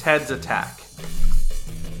 Plus Ted's attack.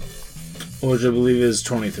 Which I believe is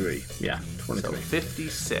 23. Yeah, So 23.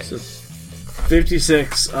 56.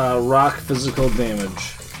 56 rock physical damage.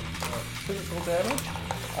 Physical damage.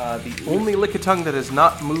 The only Lickitung that has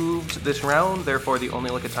not moved this round, therefore the only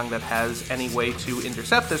Lickitung that has any way to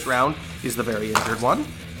intercept this round, is the very injured one.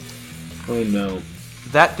 Oh no.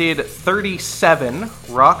 That did 37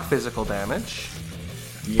 rock physical damage,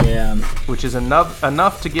 Yeah. which is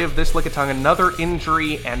enough to give this Lickitung another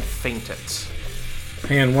injury and faint it.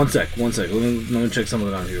 Hang on, one sec. Let me check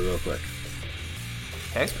something on here real quick.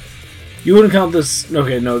 Okay? You wouldn't count this...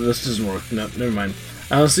 Okay, no, this doesn't work. No, never mind.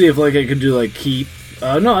 I'll see if, like, I could do, like, keep...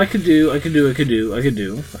 no, I could do. If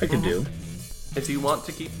you want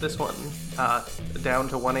to keep this one down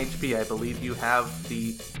to 1 HP, I believe you have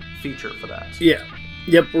the feature for that. Yeah.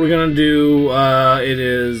 Yep, we're gonna do, it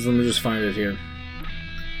is... Let me just find it here.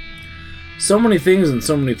 So many things in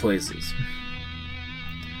so many places.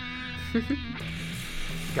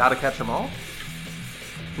 Gotta catch them all?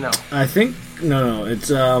 No, I think... No, it's,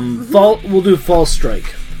 we'll do False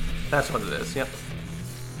Strike. that's what it is, yep.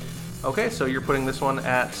 Okay, so you're putting this one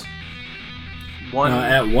at 1...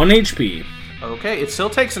 At 1 HP. Okay, it still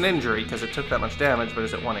takes an injury because it took that much damage, but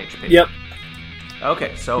it's at 1 HP. Yep.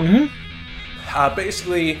 Okay, so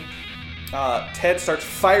basically, Ted starts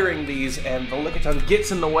firing these, and the Lickitung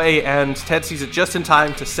gets in the way, and Ted sees it just in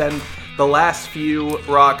time to send the last few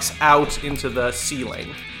rocks out into the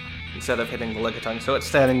ceiling instead of hitting the Lickitung. So it's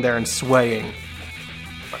standing there and swaying,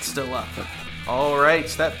 but still up. All right,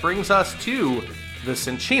 that brings us to the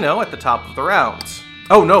Cinccino at the top of the round.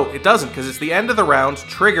 Oh no, it doesn't, because it's the end of the round.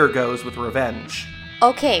 Trigger goes with Revenge.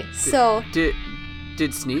 Okay, so Did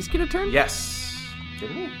Sneeze get a turn? Yes,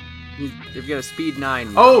 didn't he? You've got a speed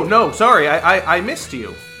 9. Oh, no, sorry, I missed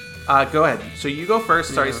you. Go ahead. So you go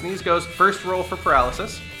first. Sorry, Sneeze goes first. Roll for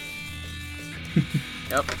paralysis.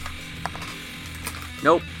 Yep.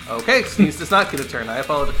 Nope. Okay, Sneeze does not get a turn. I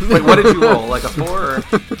apologize. Wait, what did you roll? Like a 4 or?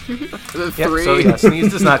 The 3. Yep, so yeah,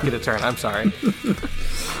 Sneeze does not get a turn. I'm sorry.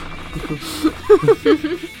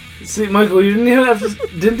 See, Michael, you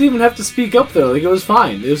didn't even have to speak up though. Like, it was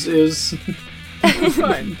fine. It was It's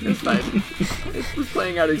fine. It's fine. It was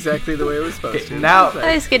playing out exactly the way it was supposed to. Now,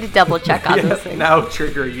 I just get to double check on this thing. now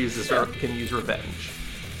Trigger can use Revenge.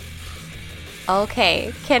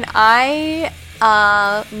 Okay, can I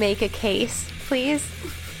make a case, please?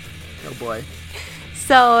 Oh boy.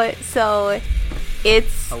 So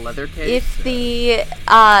it's A leather case? if the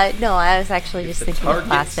no, I was actually just The thinking of target's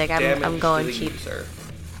plastic. I'm damage going to the cheap. user.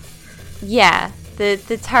 Yeah,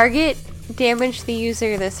 the target damaged the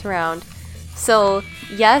user this round. So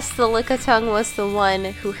yes, the Lickitung was the one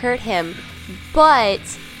who hurt him, but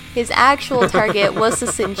his actual target was the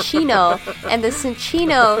Cinccino, and the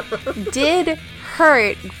Cinccino did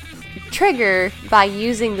hurt Trigger by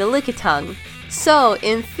using the Lickitung. So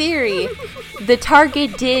in theory, the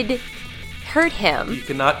target did hurt him. You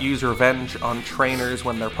cannot use Revenge on trainers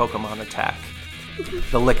when their Pokemon attack.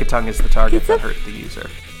 The Lickitung is the target that hurt the user.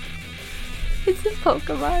 It's a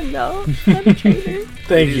Pokemon, though. It's not a trainer.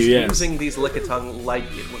 Thank It you. is Yes. using these Lickitung like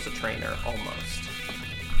it was a trainer, almost.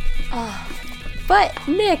 But,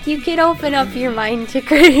 Nick, you can open up your mind to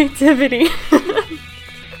creativity.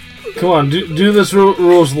 Come on, do this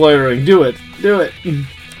rules lawyering. Do it.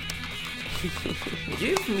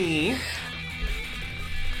 Give me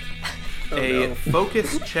a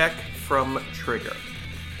focus check from Trigger.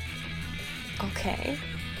 Okay.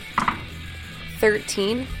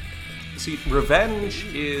 13. See, revenge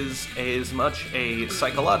is as much a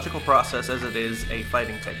psychological process as it is a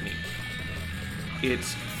fighting technique.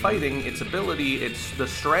 Its fighting, its ability, the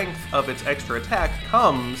strength of its extra attack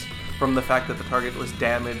comes from the fact that the target was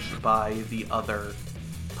damaged by the other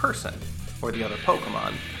person, or the other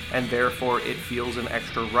Pokemon, and therefore it feels an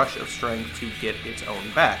extra rush of strength to get its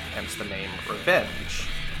own back, hence the name Revenge.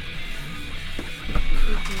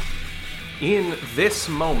 In this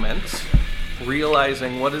moment,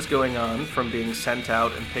 realizing what is going on from being sent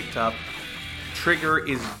out and picked up, Trigger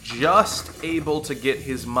is just able to get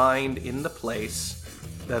his mind in the place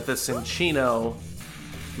that the Cinccino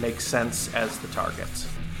makes sense as the target.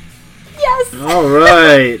 Yes! All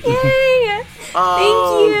right. Yay!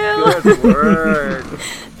 Oh, Thank you! good work.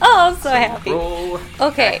 Oh, I'm so happy. Roll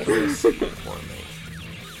Okay. accuracy for me.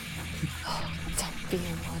 Don't be a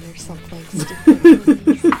 1 or something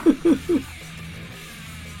stupid.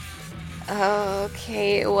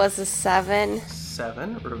 Okay, it was a 7.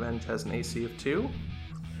 7. Revenge has an AC of 2.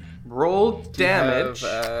 Roll damage.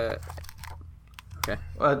 Okay.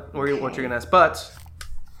 What you're gonna ask, but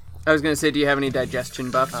I was gonna say, do you have any digestion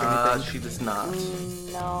buffs or anything? she does not.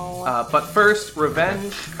 No. But first,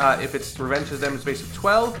 Revenge. If it's Revenge has a damage base of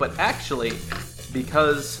 12, but actually,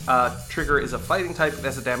 because Trigger is a fighting type, it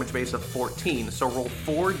has a damage base of 14. So roll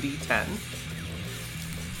 4d10.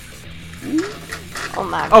 Oh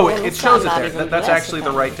my Oh, goodness, it shows I'm it not there. even That's blessed actually with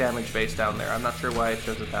the that. right damage base down there. I'm not sure why it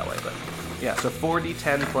shows it that way, but yeah. So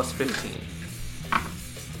 4d10 plus 15.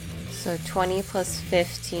 So 20 plus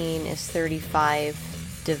 15 is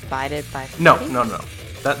 35 divided by 40? No.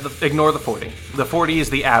 Ignore the 40. The 40 is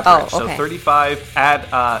the average. Oh, okay. So 35.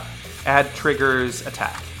 Add Trigger's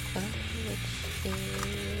attack. Which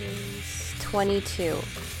is 22.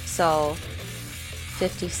 So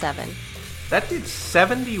 57. That did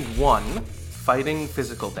 71 fighting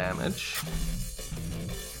physical damage,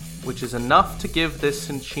 which is enough to give this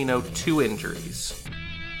Cinccino 2 injuries.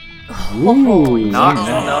 Not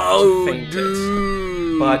enough to faint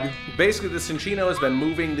it. But basically, the Cinccino has been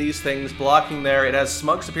moving these things, blocking there. It has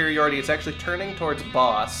smug superiority. It's actually turning towards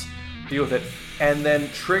Boss. Deal with it. And then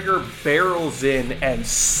Trigger barrels in and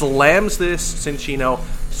slams this Cinccino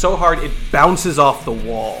so hard it bounces off the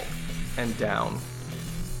wall and down.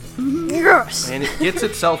 Yes! And it gets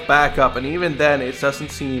itself back up, and even then, it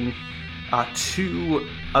doesn't seem too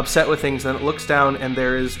upset with things. Then it looks down, and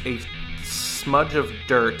there is a smudge of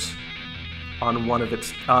dirt on one of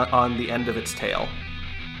its on the end of its tail.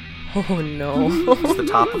 Oh no. It's the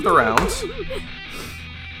top of the round.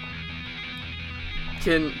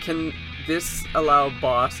 Can this allow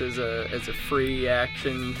Boss as a free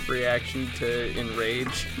reaction to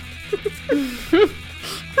enrage?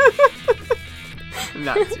 I'm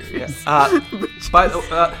not serious. By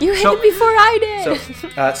the You hit it before I did!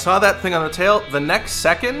 So, saw that thing on the tail. The next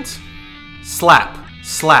second, slap,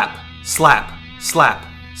 slap, slap, slap,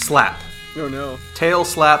 slap. Oh no. Tail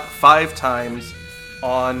slap 5 times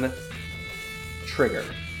on Trigger.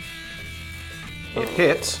 It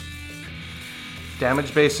hit.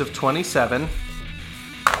 Damage base of 27.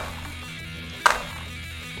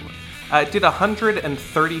 It did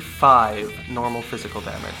 135 normal physical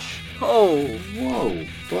damage. Oh. Whoa,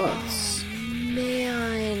 butts.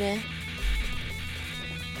 Man.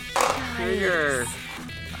 Trigger.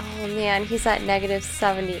 Oh man, he's at negative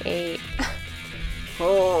 78.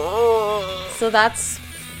 Oh. So that's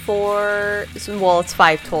 4... Well, it's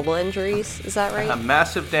 5 total injuries. Is that right?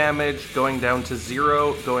 Massive damage, going down to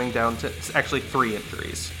 0, going down to... It's actually 3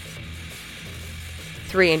 injuries.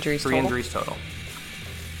 3 injuries 3 total? injuries total.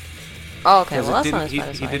 Oh, okay. Because Well, that's not as bad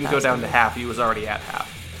as he I didn't thought go it down was to gonna half. He was already at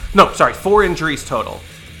half. No, sorry, 4 injuries total.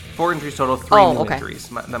 4 injuries total, 3 Oh, new okay. injuries.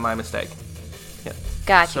 My mistake. Yeah. be.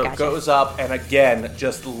 Gotcha, So gotcha. it goes up, and again,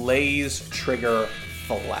 just lays Trigger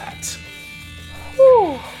flat.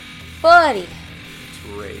 Whew, buddy. It's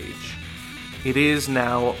rage. It is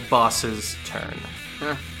now Boss's turn.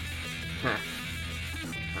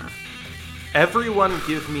 Everyone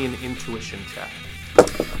give me an intuition check.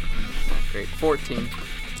 Great. 14.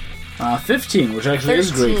 15, which actually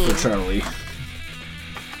is great for 13. Charlie.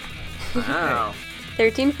 Wow.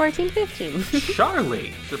 13, 14, 15.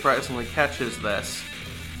 Charlie surprisingly catches this.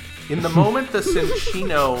 In the moment the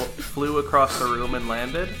Cinccino flew across the room and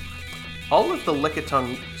landed, all of the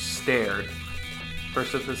Lickitung stared.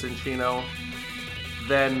 First at the Cinccino,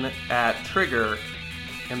 then at Trigger,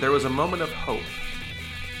 and there was a moment of hope.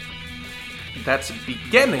 That's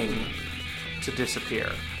beginning to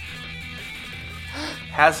disappear.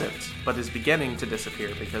 hasn't, but is beginning to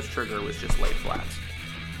disappear because Trigger was just laid flat.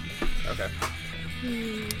 Okay.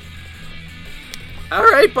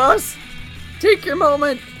 Alright, boss! Take your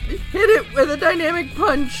moment! Hit it with a dynamic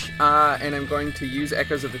punch! And I'm going to use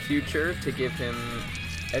Echoes of the Future to give him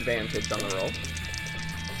advantage on the roll.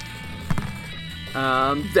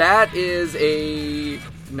 That is a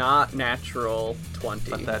not natural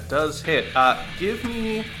 20. But that does hit. Give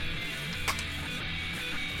me...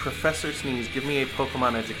 Professor Sneeze, give me a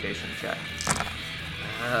Pokemon education check.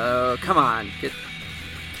 Oh, come on. Get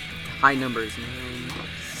high numbers.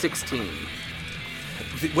 16.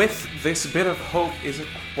 With this bit of hope isn't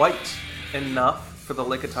quite enough for the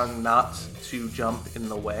Lickitung not to jump in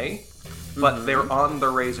the way, but they're on the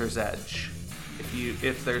razor's edge.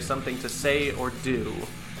 If there's something to say or do,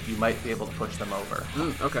 you might be able to push them over.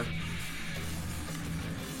 Okay.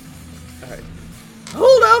 Alright.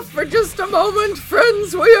 Hold off for just a moment,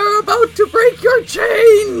 friends! We are about to break your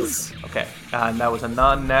chains! Okay, and that was a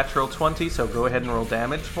non-natural 20, so go ahead and roll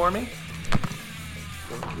damage for me.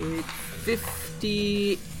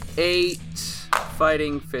 58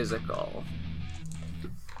 fighting physical.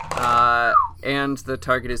 And the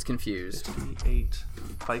target is confused. 8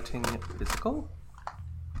 fighting physical.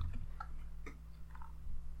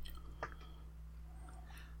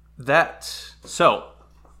 So,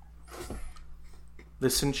 the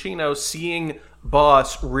Cinccino, seeing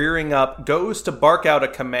Boss rearing up, goes to bark out a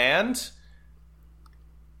command,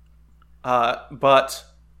 but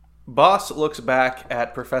Boss looks back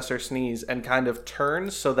at Professor Sneeze and kind of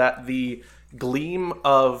turns so that the gleam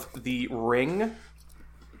of the ring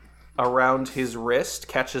around his wrist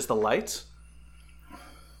catches the light.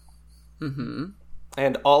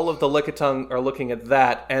 And all of the Lickitung are looking at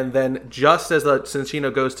that, and then just as the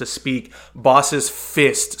Cinccino goes to speak, Boss's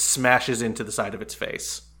fist smashes into the side of its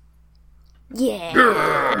face. Yeah.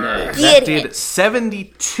 That did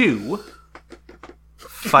 72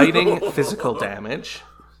 fighting physical damage,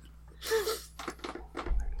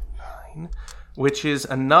 which is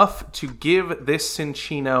enough to give this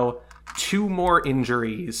Cinccino 2 more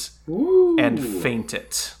injuries and faint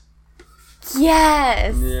it.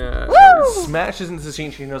 Yes. Yeah. Woo! Smashes into the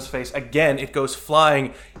Cinccino's face. Again, it goes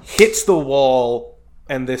flying, hits the wall,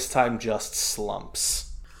 and this time just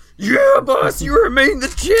slumps. Yeah, boss, you remain the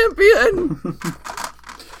champion!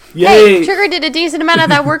 Yay! Hey, Trigger did a decent amount of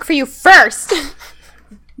that work for you first.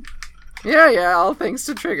 Yeah, all thanks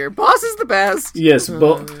to Trigger. Boss is the best! Yes,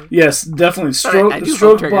 yes, definitely. I do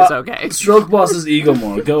hope Trigger's okay. Stroke Boss's ego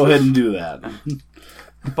more. Go ahead and do that.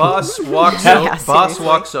 Boss walks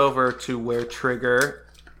walks over to where Trigger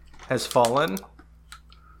has fallen,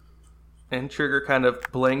 and Trigger kind of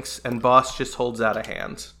blinks, and Boss just holds out a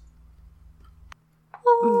hand.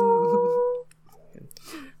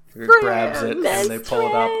 Trigger grabs it, and they pull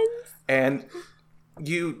it up. And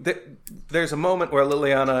there's a moment where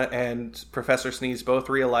Liliana and Professor Sneeze both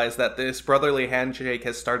realize that this brotherly handshake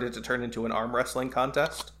has started to turn into an arm wrestling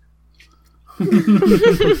contest.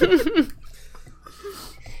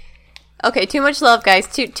 Okay, too much love, guys.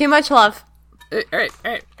 Too much love. All right.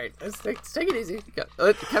 Let's take it easy.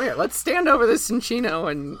 Come here. Let's stand over this Cinccino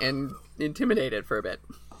and intimidate it for a bit.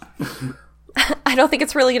 I don't think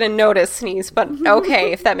it's really going to notice, Sneeze, but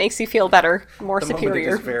okay, if that makes you feel better, more The superior. moment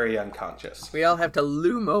it is very unconscious. We all have to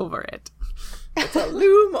loom over it. It's a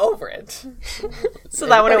loom over it. So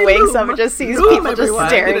that when it Everybody wakes up, loom. it just sees Loom, people just everyone.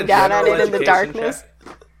 staring Get a down at general it in the education darkness.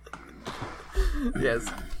 check. Yes.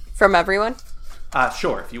 From everyone?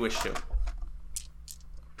 Sure, if you wish to.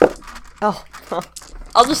 Oh, well,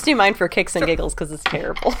 I'll just do mine for kicks and giggles because it's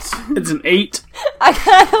terrible. It's an 8. I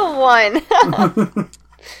got a 1.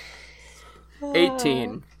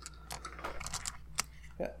 18.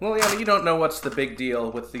 Yeah. Liliana, you don't know what's the big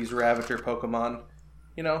deal with these Ravager Pokemon.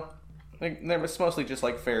 You know, they're mostly just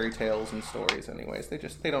like fairy tales and stories anyways.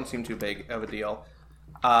 They don't seem too big of a deal.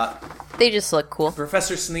 They just look cool.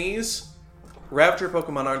 Professor Sneeze, Ravager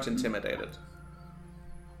Pokemon aren't intimidated.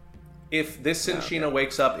 If this Cinccino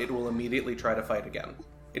wakes up, it will immediately try to fight again.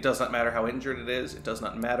 It does not matter how injured it is. It does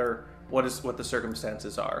not matter what the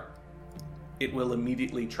circumstances are. It will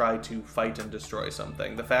immediately try to fight and destroy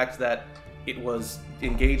something. The fact that it was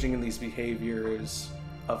engaging in these behaviors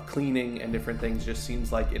of cleaning and different things just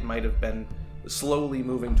seems like it might have been slowly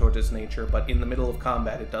moving towards its nature, but in the middle of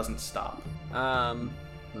combat, it doesn't stop.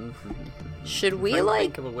 Should we, Trying to like...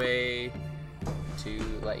 think of a way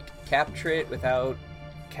to capture it without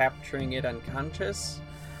capturing it unconscious.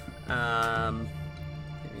 I mean,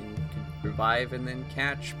 you could revive and then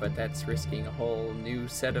catch, but that's risking a whole new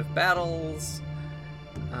set of battles.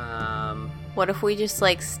 What if we just,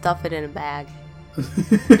 stuff it in a bag?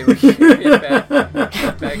 Can we carry it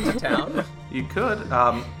back to town? You could.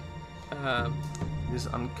 Is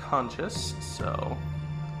unconscious, so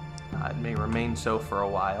it may remain so for a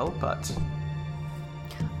while, but...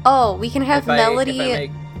 Oh, we can have Melody... If I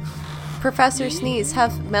make... Professor Sneeze,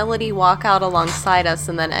 have Melody walk out alongside us,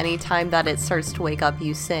 and then any time that it starts to wake up,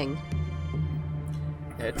 you sing.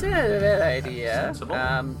 That's a good idea. Sensible.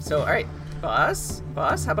 So, alright, boss,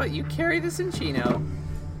 how about you carry this Encino?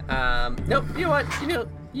 Nope, you know what?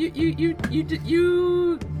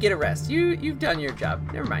 You get a rest. You've done your job.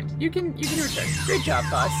 Never mind. You can return. Great job,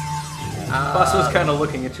 boss. Boss was kind of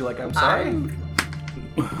looking at you like, I'm sorry.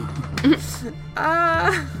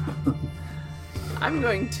 I'm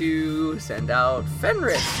going to send out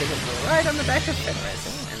Fenris, and it will ride on the back of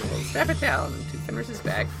Fenris, and we'll strap it down to Fenris's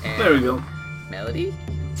back. And There we go. Melody,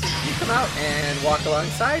 you come out and walk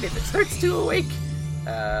alongside. If it starts to awake,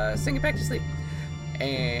 sing it back to sleep.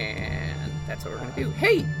 And that's what we're gonna do.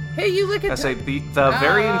 Hey, you lick it. I say the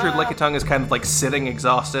very injured Lickitung is kind of like sitting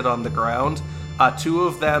exhausted on the ground. Two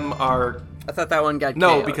of them are... I thought that one got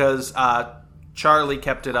No, KO'd. because Charlie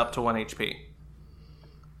kept it up to 1 HP.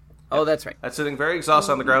 Oh, that's right. That's sitting very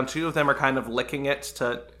exhausted on the ground. Two of them are kind of licking it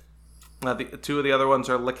to... two of the other ones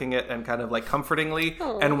are licking it and kind of like comfortingly.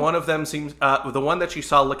 Aww. And one of them seems... the one that you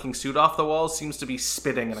saw licking Suit off the walls seems to be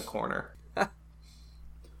spitting in a corner.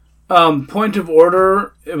 Point of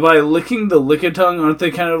order, by licking the Lickitung, aren't they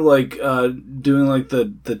kind of like doing like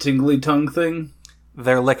the tingly tongue thing?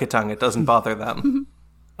 They're Lickitung. It doesn't bother them.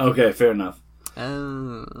 Okay, fair enough.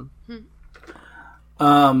 Oh.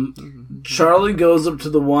 Charlie goes up to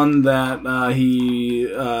the one that he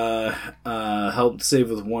helped save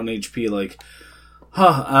with 1 HP. Like,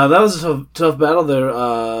 that was a tough battle there.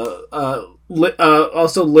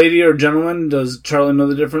 Also, lady or gentleman, does Charlie know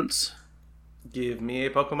the difference? Give me a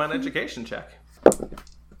Pokemon education check.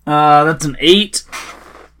 That's an 8.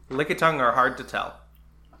 Lickitung are hard to tell.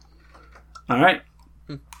 All right.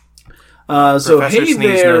 So Professor hey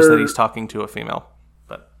Sneeze there, knows that he's talking to a female,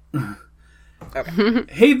 but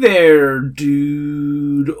hey there,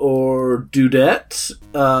 dude or dudette,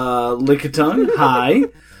 Lickitung. Hi.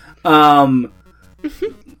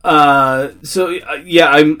 Yeah,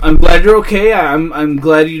 I'm glad you're okay. I'm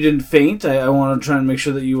glad you didn't faint. I want to try and make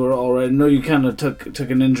sure that you were all right. I know you kind of took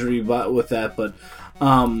an injury with that, but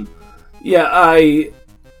yeah,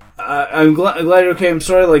 I'm glad you're okay. I'm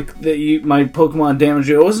sorry, like that my Pokemon damaged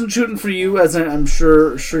you. I wasn't shooting for you, as I'm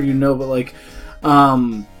sure you know, but like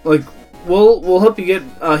we'll help you get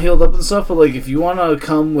healed up and stuff. But like if you want to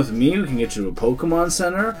come with me, we can get you to a Pokemon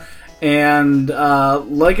Center. And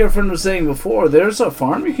like our friend was saying before, there's a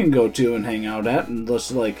farm you can go to and hang out at, and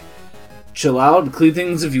just like chill out, clean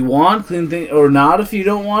things if you want, clean things or not if you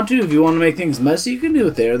don't want to. If you want to make things messy, you can do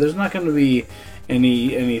it there. There's not going to be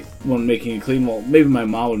anyone making it clean. Well, maybe my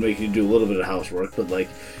mom would make you do a little bit of housework, but like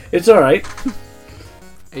it's all right.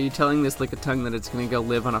 Are you telling this Lickitung that it's going to go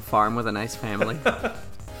live on a farm with a nice family?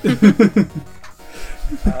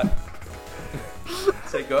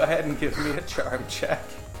 So go ahead and give me a charm check.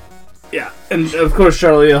 Yeah, and of course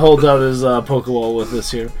Charlie holds out his Pokeball with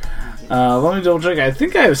us here. Let me double check. I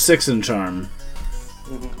think I have 6 in charm.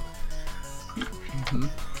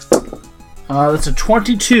 That's a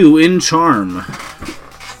 22 in charm.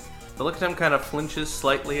 The Lickitung kind of flinches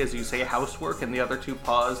slightly as you say housework, and the other two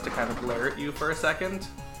pause to kind of glare at you for a second.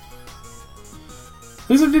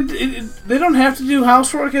 They don't have to do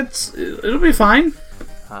housework. It'll be fine.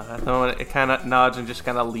 At the moment, it kind of nods and just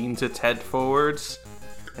kind of leans its head forwards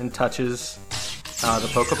and touches the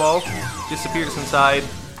Pokeball. Disappears inside.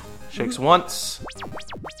 Shakes once.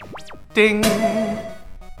 Ding!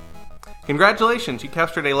 Congratulations, you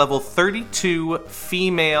captured a level 32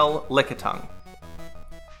 female Lickitung.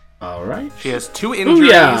 Alright. She has 2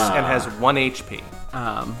 injuries and has 1 HP.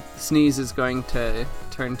 Sneeze is going to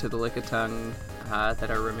turn to the Lickitung that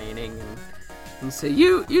are remaining and say,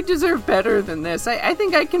 You deserve better than this. I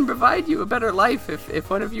think I can provide you a better life if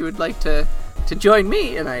one of you would like to join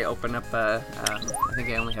me. And I open up I think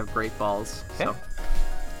I only have Great Balls. Okay. So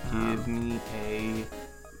Give me a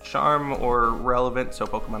charm or relevant, so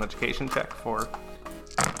Pokemon education check for...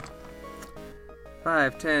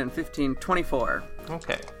 5, 10, 15, 24.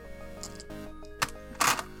 Okay.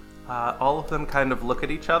 All of them kind of look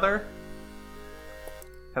at each other.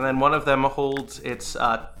 And then one of them holds its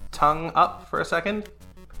tongue up for a second.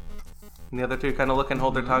 And the other two kind of look and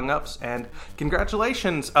hold their tongue ups. And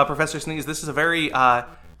congratulations, Professor Sneeze. This is a very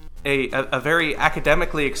very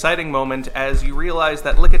academically exciting moment as you realize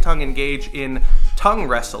that Lickitung engage in tongue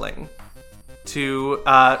wrestling to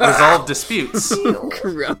resolve disputes.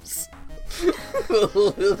 Gross.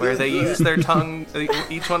 Where they use their tongue,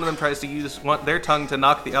 each one of them tries to use their tongue to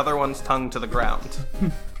knock the other one's tongue to the ground.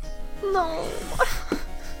 No.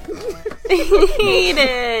 I hate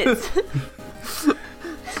it.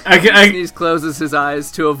 Sneeze closes his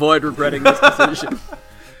eyes to avoid regretting this decision.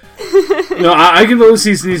 No, I can really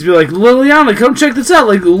see Sneeze be like, Liliana, come check this out.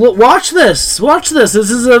 Like, watch this. This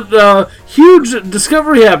is a huge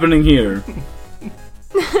discovery happening here.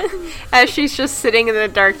 As she's just sitting in the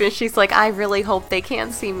darkness, she's like, I really hope they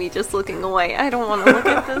can't see me just looking away. I don't want to look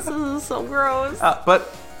at this. This is so gross.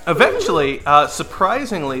 But eventually,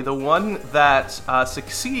 surprisingly, the one that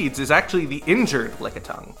succeeds is actually the injured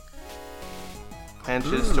Lickitung.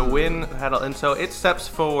 Manages to win the battle, and so it steps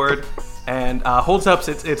forward and holds up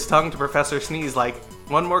its tongue to Professor Sneeze like,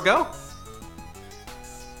 one more go?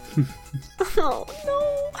 Oh,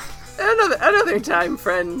 no. Another time,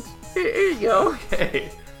 friend. Here you go. Okay.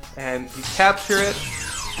 And you capture it.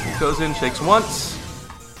 It goes in, shakes once,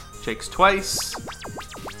 shakes twice.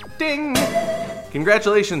 Ding!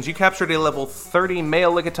 Congratulations, you captured a level 30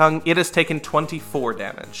 male Lickitung. It has taken 24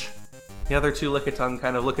 damage. The other two Lickitung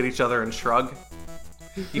kind of look at each other and shrug.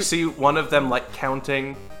 You see one of them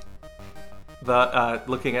counting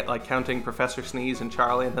looking at counting Professor Sneeze and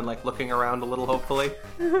Charlie, and then looking around a little hopefully.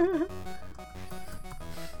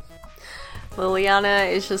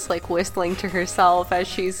 Liliana is just whistling to herself as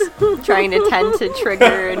she's trying to tend to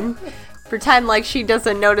Trigger and pretend like she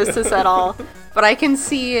doesn't notice this at all. But I can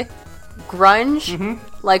see Grunge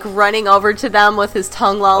running over to them with his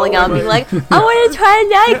tongue lolling out, being like, I want to try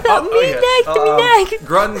next, me next.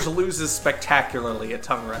 Grunge loses spectacularly at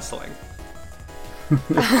tongue wrestling.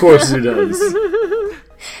 Of course he does.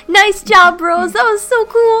 Nice job, bros. That was so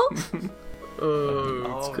cool.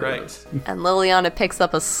 All right. And Liliana picks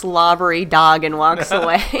up a slobbery dog and walks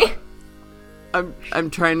away.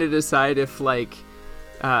 I'm trying to decide if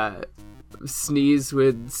Sneeze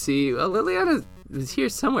would see. Well, Liliana is here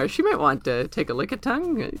somewhere. She might want to take a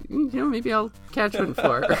Lickitung. Maybe I'll catch one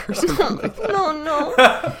for her or something like that. No.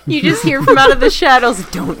 You just hear from out of the shadows,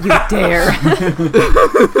 don't you dare.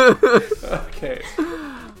 Okay.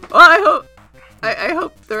 Well, I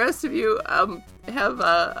hope the rest of you have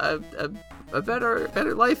a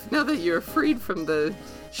better life now that you're freed from the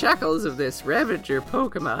shackles of this Ravager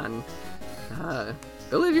Pokemon.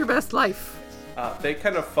 Go live your best life. They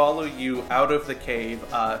kind of follow you out of the cave,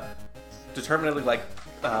 determinedly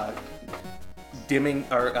dimming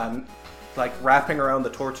or wrapping around the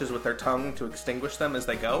torches with their tongue to extinguish them as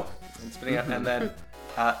they go, and spinning out. And then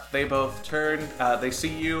they both turn. They see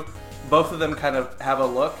you. Both of them kind of have a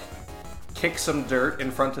look, kick some dirt in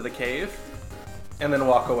front of the cave, and then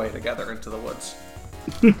walk away together into the woods.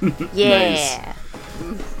 Yeah.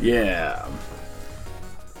 Yeah.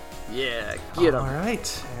 Yeah, get 'em. All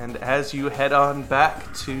right, and as you head on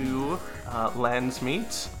back to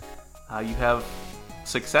Landsmeet, you have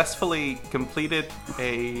successfully completed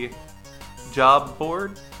a job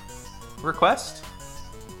board request,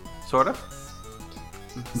 sort of.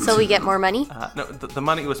 So we get more money? No, the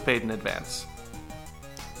money was paid in advance.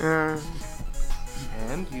 And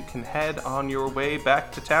you can head on your way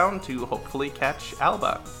back to town to hopefully catch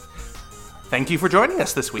Alba. Thank you for joining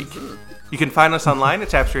us this week. You can find us online at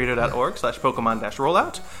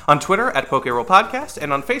tapstradio.org/Pokemon-rollout, on Twitter at PokeRollPodcast,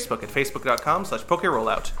 and on Facebook at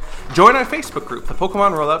Facebook.com/PokeRollout. Join our Facebook group, the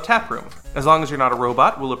Pokemon Rollout Tap Room. As long as you're not a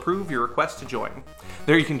robot, we'll approve your request to join.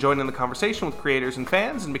 There you can join in the conversation with creators and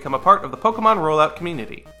fans and become a part of the Pokemon Rollout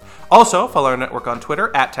community. Also, follow our network on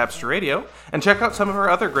Twitter at Tapster Radio, and check out some of our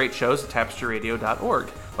other great shows at tapsterradio.org,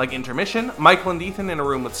 like Intermission, Michael and Ethan in a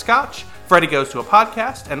Room with Scotch, Freddy Goes to a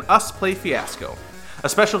Podcast, and Us Play Fiasco. A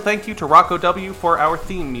special thank you to Rocco W. for our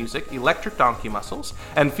theme music, Electric Donkey Muscles,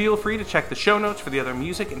 and feel free to check the show notes for the other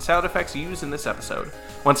music and sound effects used in this episode.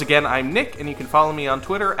 Once again, I'm Nick, and you can follow me on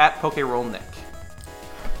Twitter at PokeRollNick.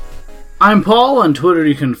 I'm Paul. On Twitter,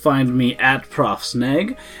 you can find me at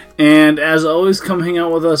ProfSnag. And as always, come hang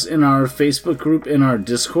out with us in our Facebook group, in our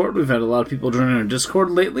Discord. We've had a lot of people joining our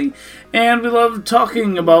Discord lately, and we love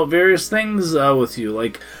talking about various things with you.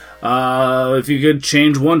 Like, if you could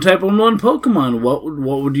change one type on one Pokemon,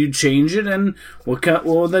 what would you change it, and what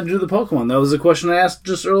would that do to the Pokemon? That was a question I asked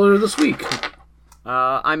just earlier this week.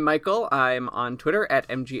 I'm Michael. I'm on Twitter at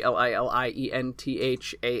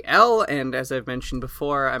MGLILIENTHAL, and as I've mentioned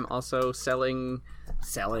before, I'm also selling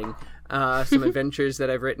some adventures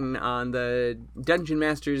that I've written on the Dungeon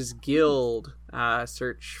Masters Guild. Go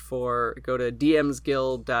to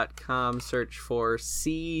dmsguild.com, search for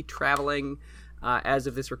Sea Traveling. As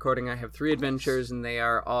of this recording, I have 3 adventures, and they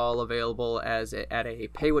are all available at a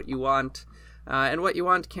pay what you want, and what you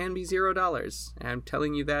want can be $0. I'm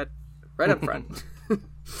telling you that right up front.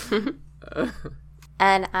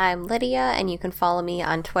 And I'm Lydia, and you can follow me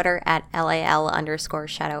on Twitter at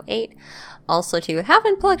LAL_Shadow8. Also, too,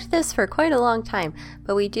 haven't plugged this for quite a long time,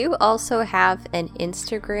 but we do also have an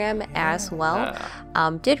Instagram as well.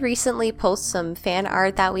 Did recently post some fan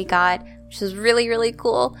art that we got, which is really, really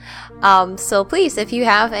cool. So please, if you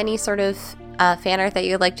have any sort of fan art that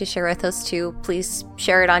you'd like to share with us too, please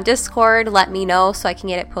share it on Discord. Let me know so I can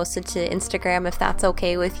get it posted to Instagram if that's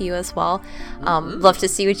okay with you as well. Love to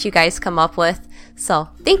see what you guys come up with. So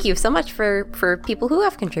thank you so much for people who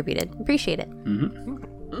have contributed. Appreciate it.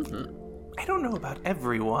 I don't know about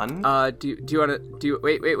everyone. Do you want to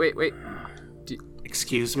wait?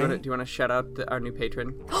 Excuse me? Do you want to shout out our new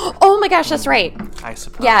patron? Oh my gosh, that's right. I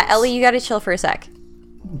suppose. Yeah, Ellie, you gotta chill for a sec.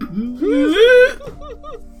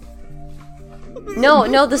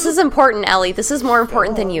 No, this is important, Ellie. This is more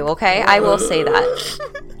important than you, okay? I will say that.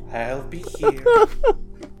 I'll be here.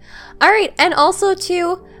 Alright, and also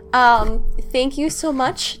too, thank you so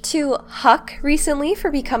much to Huck recently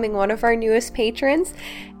for becoming one of our newest patrons.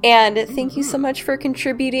 And thank you so much for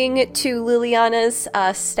contributing to Liliana's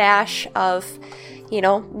stash of,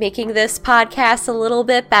 making this podcast a little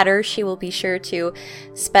bit better. She will be sure to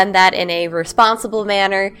spend that in a responsible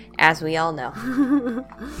manner, as we all know.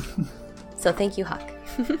 So thank you, Huck.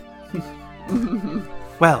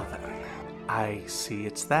 Well, then, I see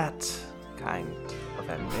it's that kind of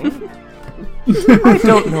ending. I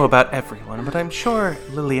don't know about everyone, but I'm sure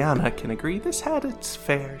Liliana can agree this had its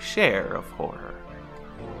fair share of horror.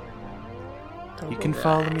 You can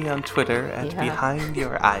follow me on Twitter at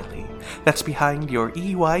BehindYourEyeli. That's behind your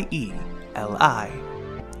EYELI.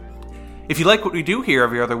 If you like what we do here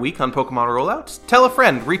every other week on Pokemon Rollout, tell a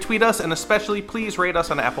friend, retweet us, and especially please rate us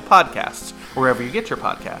on Apple Podcasts, or wherever you get your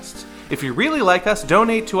podcasts. If you really like us,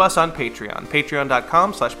 donate to us on Patreon,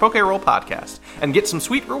 patreon.com/PokeRollPodcast, and get some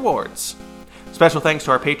sweet rewards. Special thanks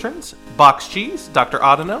to our patrons, Box Cheese, Dr.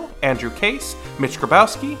 Audino, Andrew Case, Mitch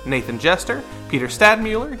Grabowski, Nathan Jester, Peter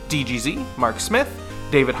Stadmuller, DGZ, Mark Smith,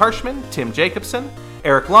 David Harshman, Tim Jacobson,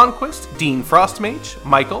 Eric Longquist, Dean Frostmage,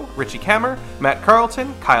 Michael, Richie Kammer, Matt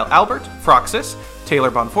Carlton, Kyle Albert, Froxus, Taylor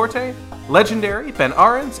Bonforte, Legendary, Ben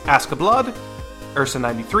Ahrens, Aska Blood,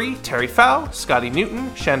 Ursa93, Terry Fow, Scotty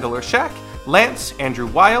Newton, Chandler Shack, Lance, Andrew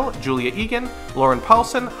Weil, Julia Egan, Lauren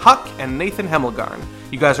Paulson, Huck, and Nathan Hemmelgarn.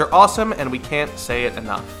 You guys are awesome, and we can't say it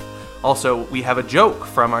enough. Also, we have a joke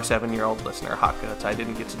from our 7-year-old listener, Huck, that I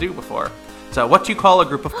didn't get to do before. So, what do you call a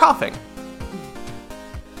group of coughing?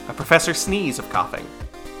 A Professor Sneeze of coughing.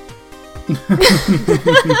 And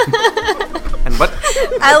what?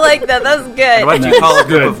 I like that. That's good. And what do you call a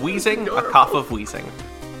group of wheezing? A cough of wheezing.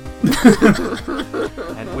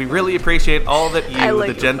 And we really appreciate all that you,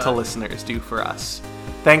 the gentle listeners, do for us.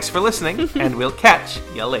 Thanks for listening, and we'll catch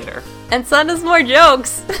you later. And send us more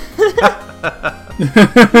jokes.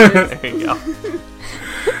 There you go.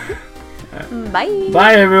 Bye.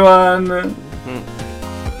 Bye, everyone.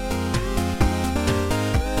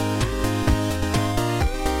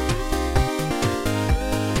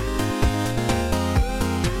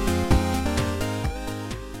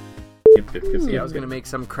 See, I was going to make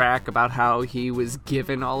some crack about how he was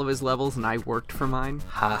given all of his levels and I worked for mine.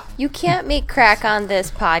 Ha. You can't make crack on this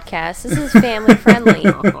podcast. This is family friendly.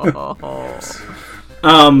 I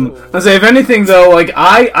say, if anything, though, like,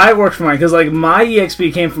 I worked for mine, because, like, my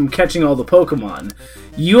EXP came from catching all the Pokemon.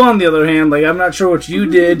 You, on the other hand, like, I'm not sure what you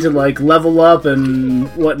did to, like, level up and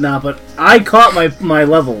whatnot, but I caught my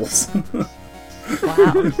levels.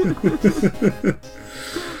 Wow.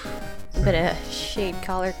 Bit of shade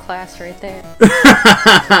collar class right there.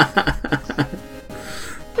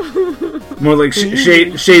 More like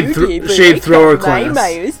shade thrower class.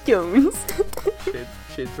 milestones.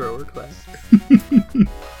 Shade thrower class.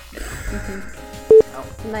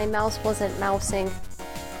 My mouse wasn't mousing.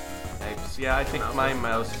 Yeah, I think my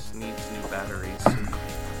mouse needs new batteries.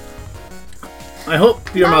 I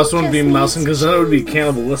hope your mouse wouldn't be just mousing, because then it would be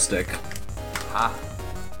cannibalistic. Ha.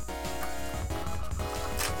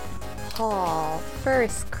 Oh,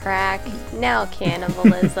 first crack, now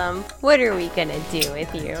cannibalism. What are we gonna do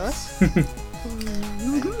with you?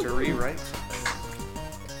 Victory, right?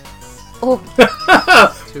 Oh,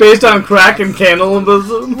 Based on crack and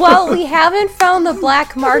cannibalism? well, we haven't found the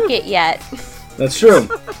black market yet. That's true.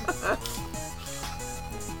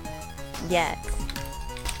 Yet.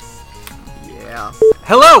 Yeah.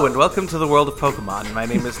 Hello and welcome to the world of Pokemon. My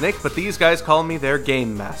name is Nick, but these guys call me their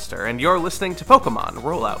Game Master, and you're listening to Pokemon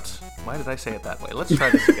Rollout. Why did I say it that way? Let's try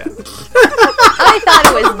this again. I thought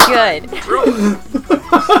it was good.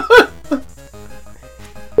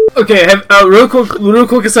 Okay, real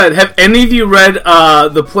quick aside, have any of you read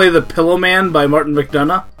the play The Pillow Man by Martin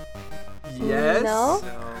McDonough? Yes. No?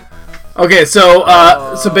 Okay, so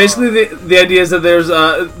basically the idea is that there's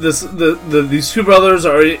these two brothers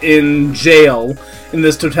are in jail in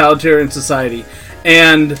this totalitarian society,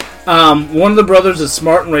 and one of the brothers is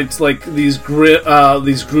smart and writes like these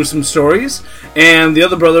gruesome stories, and the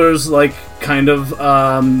other brother is like kind of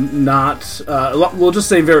not we'll just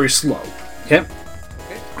say very slow. Okay.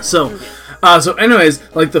 So anyways,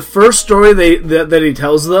 like the first story that he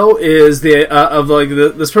tells though is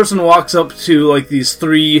this person walks up to like these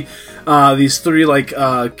three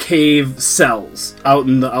cave cells out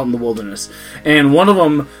in the wilderness, and one of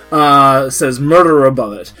them says murderer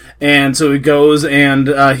above it, and so he goes and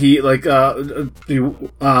this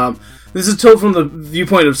is told from the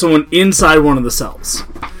viewpoint of someone inside one of the cells.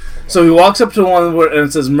 So he walks up to one and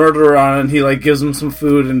it says murderer on it, and he like gives him some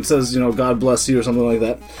food and says, God bless you or something like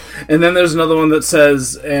that. And then there's another one that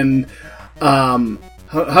says, and how do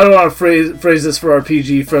I want to phrase this for our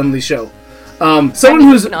PG friendly show? Someone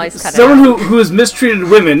who has mistreated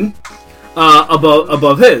women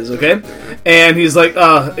above his, okay? And he's like,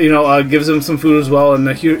 gives him some food as well, and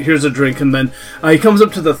here's a drink, and then he comes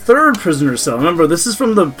up to the third prisoner cell. Remember, this is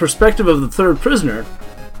from the perspective of the third prisoner.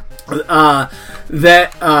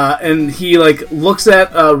 And he like looks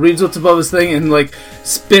at reads what's above his thing and like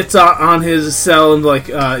spits on his cell and like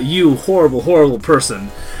you horrible person,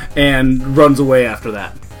 and runs away after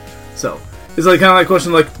that. So it's like kind of like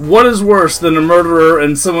question like, what is worse than a murderer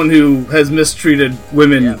and someone who has mistreated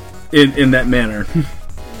women in that manner?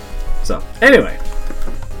 So anyway,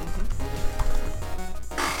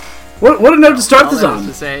 what a note to start this on.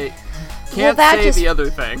 To say, can't say the other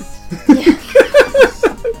thing. Yeah.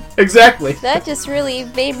 Exactly. That just really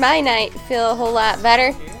made my night feel a whole lot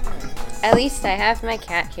better. At least I have my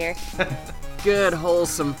cat here. Good,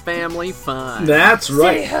 wholesome family fun. That's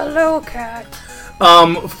right. Say hello, cat.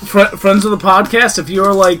 Friends of the podcast, if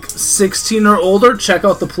you're like 16 or older, check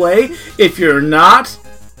out the play. If you're not,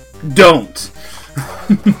 don't.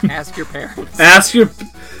 Ask your parents. Ask your...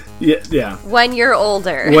 Yeah. When you're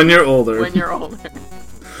older. When you're older.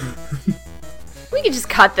 We could just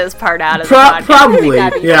cut this part out of the podcast. Probably, yeah.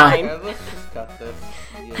 Let's just cut this.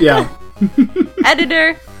 Yeah.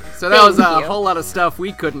 Editor. So that was a whole lot of stuff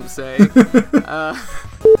we couldn't say.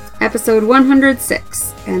 Episode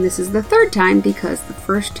 106, and this is the third time because the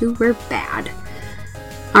first two were bad.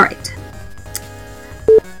 Alright.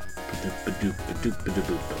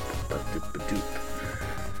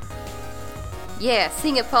 Yeah,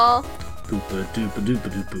 sing it, Paul.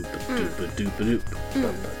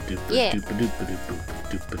 Yeah.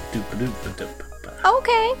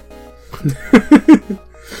 Okay.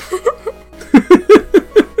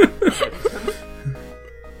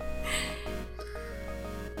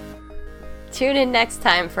 Tune in next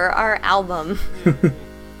time for our album.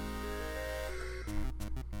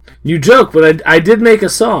 You joke, but I did make a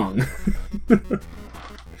song.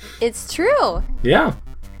 It's true. Yeah.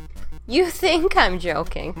 You think I'm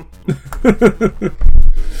joking.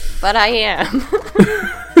 But I am.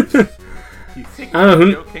 You think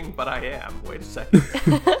I'm joking, but I am. Wait a second.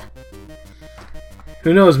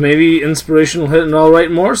 Who knows, maybe inspiration will hit and I'll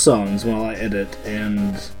write more songs while I edit,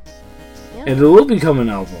 and it will become an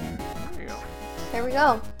album. There you go. There we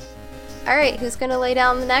go. Alright, who's gonna lay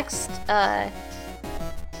down the next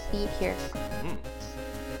beat here?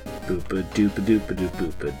 Boopa doopa doopa doop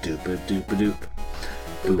boopa doopa doopa doop.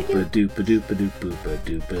 Boopa doopa doopa doop boopa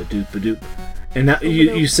doopa doopa doop. And now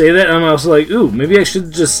you say that, and I'm also like, ooh, maybe I should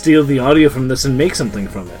just steal the audio from this and make something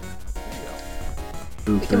from it.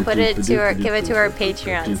 We can put it to our, give it to our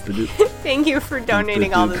Patreons. Thank you for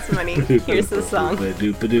donating all this money. Here's the song.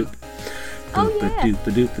 Oh yeah.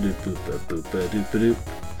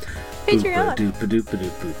 Patreon.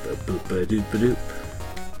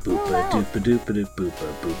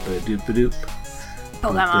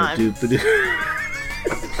 Pokemon.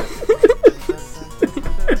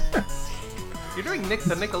 You're doing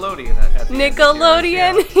the Nickelodeon at the Nickelodeon?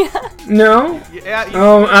 End. Yeah. No? Yeah.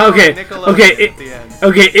 Okay. Nickelodeon at the end.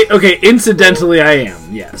 Okay. Incidentally, I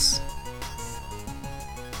am. Yes.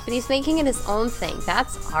 But he's making it his own thing.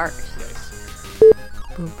 That's art.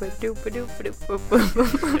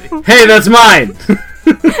 Hey, that's mine!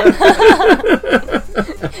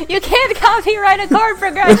 You can't copyright a chord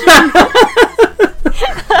progression!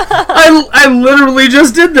 I literally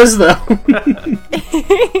just did this, though.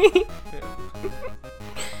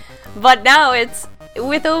 But now it's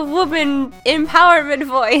with a woman empowerment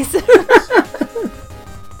voice.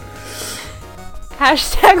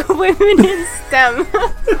 Hashtag women in STEM.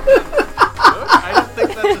 I don't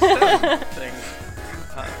think that's a STEM thing.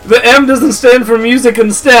 The M doesn't stand for music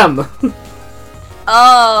and STEM.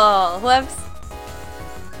 Oh, whoops.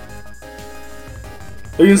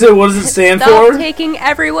 You can say, what does it stand Stop for? taking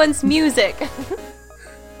everyone's music.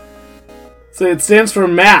 Say it stands for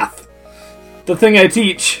math. The thing I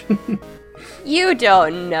teach. You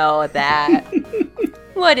don't know that.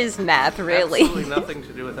 What is math, really? Absolutely nothing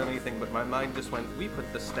to do with anything, but my mind just went, we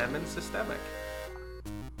put the stem in systemic.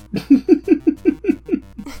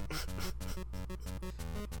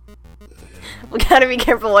 We gotta be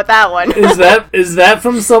careful with that one. Is that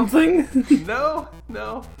from something? No.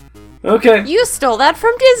 Okay. You stole that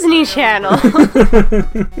from Disney Channel.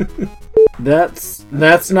 That's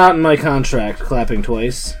not in my contract, clapping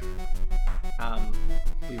twice.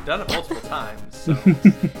 We've done it multiple times, so...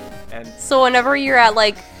 And So whenever you're at,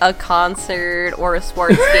 like, a concert or a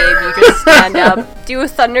sports game, you just stand up, do a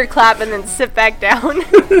thunderclap, and then sit back down.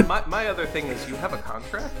 my other thing is, you have a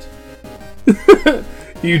contract?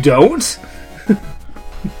 You don't?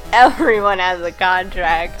 Everyone has a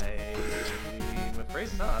contract. I'm afraid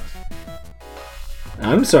not.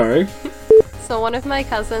 I'm sorry. So one of my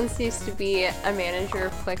cousins used to be a manager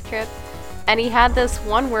of Quick Trip, and he had this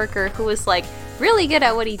one worker who was, like, really good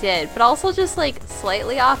at what he did, but also just, like,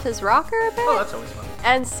 slightly off his rocker a bit. Oh, that's always fun.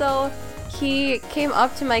 And so he came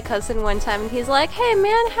up to my cousin one time and he's like, "Hey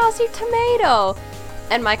man, how's your tomato?"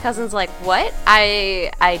 And my cousin's like, "What?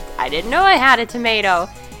 I didn't know I had a tomato."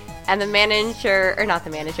 And the manager, or not the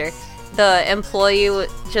manager, the employee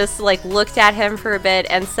just like looked at him for a bit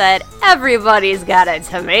and said, "Everybody's got a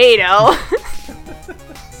tomato."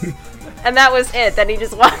 And that was it. Then he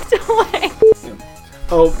just walked away.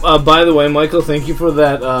 Oh, by the way, Michael, thank you for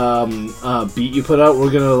that beat you put out.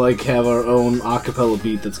 We're gonna like have our own acapella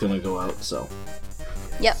beat that's gonna go out. So,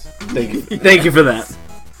 Yep. thank you for that.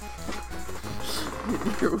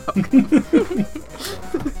 You're welcome.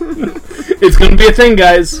 It's gonna be a thing,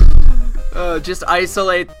 guys. Just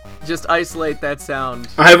isolate that sound.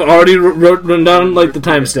 I've already run down like the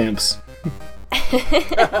timestamps.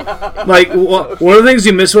 Like one of the things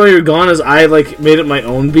you miss while you're gone is I like made it my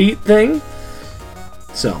own beat thing.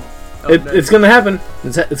 So Nice. it's gonna happen.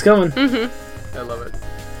 It's coming. Mm-hmm. I love it.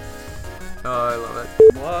 Oh, I love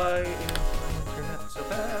it. Why is my internet so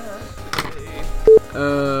bad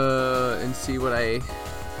today? And see what I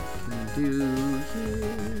can do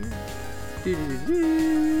here.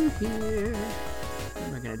 Do here. What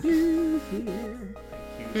am I gonna do here?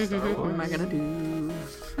 Thank you, Star What Wars. am I gonna do?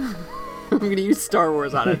 I'm gonna use Star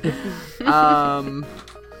Wars on it. Okay.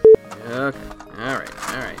 Alright,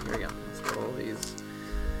 here we go. Let's roll these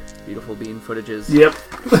beautiful bean footages. Yep.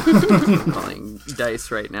 I'm calling dice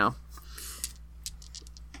right now.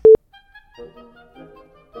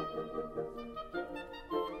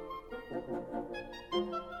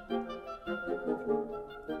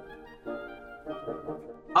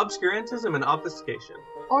 Obscurantism and obfuscation.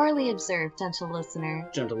 Orally observed, gentle listener.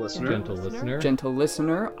 Gentle listener. Gentle listener, Gentle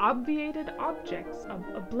listener, Obviated objects of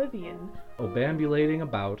oblivion, obambulating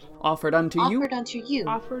about offered unto you. Offered unto you.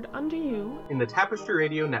 offered unto you In the Tapestry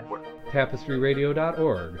Radio Network.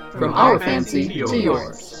 tapestryradio.org. From our fancy to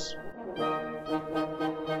yours.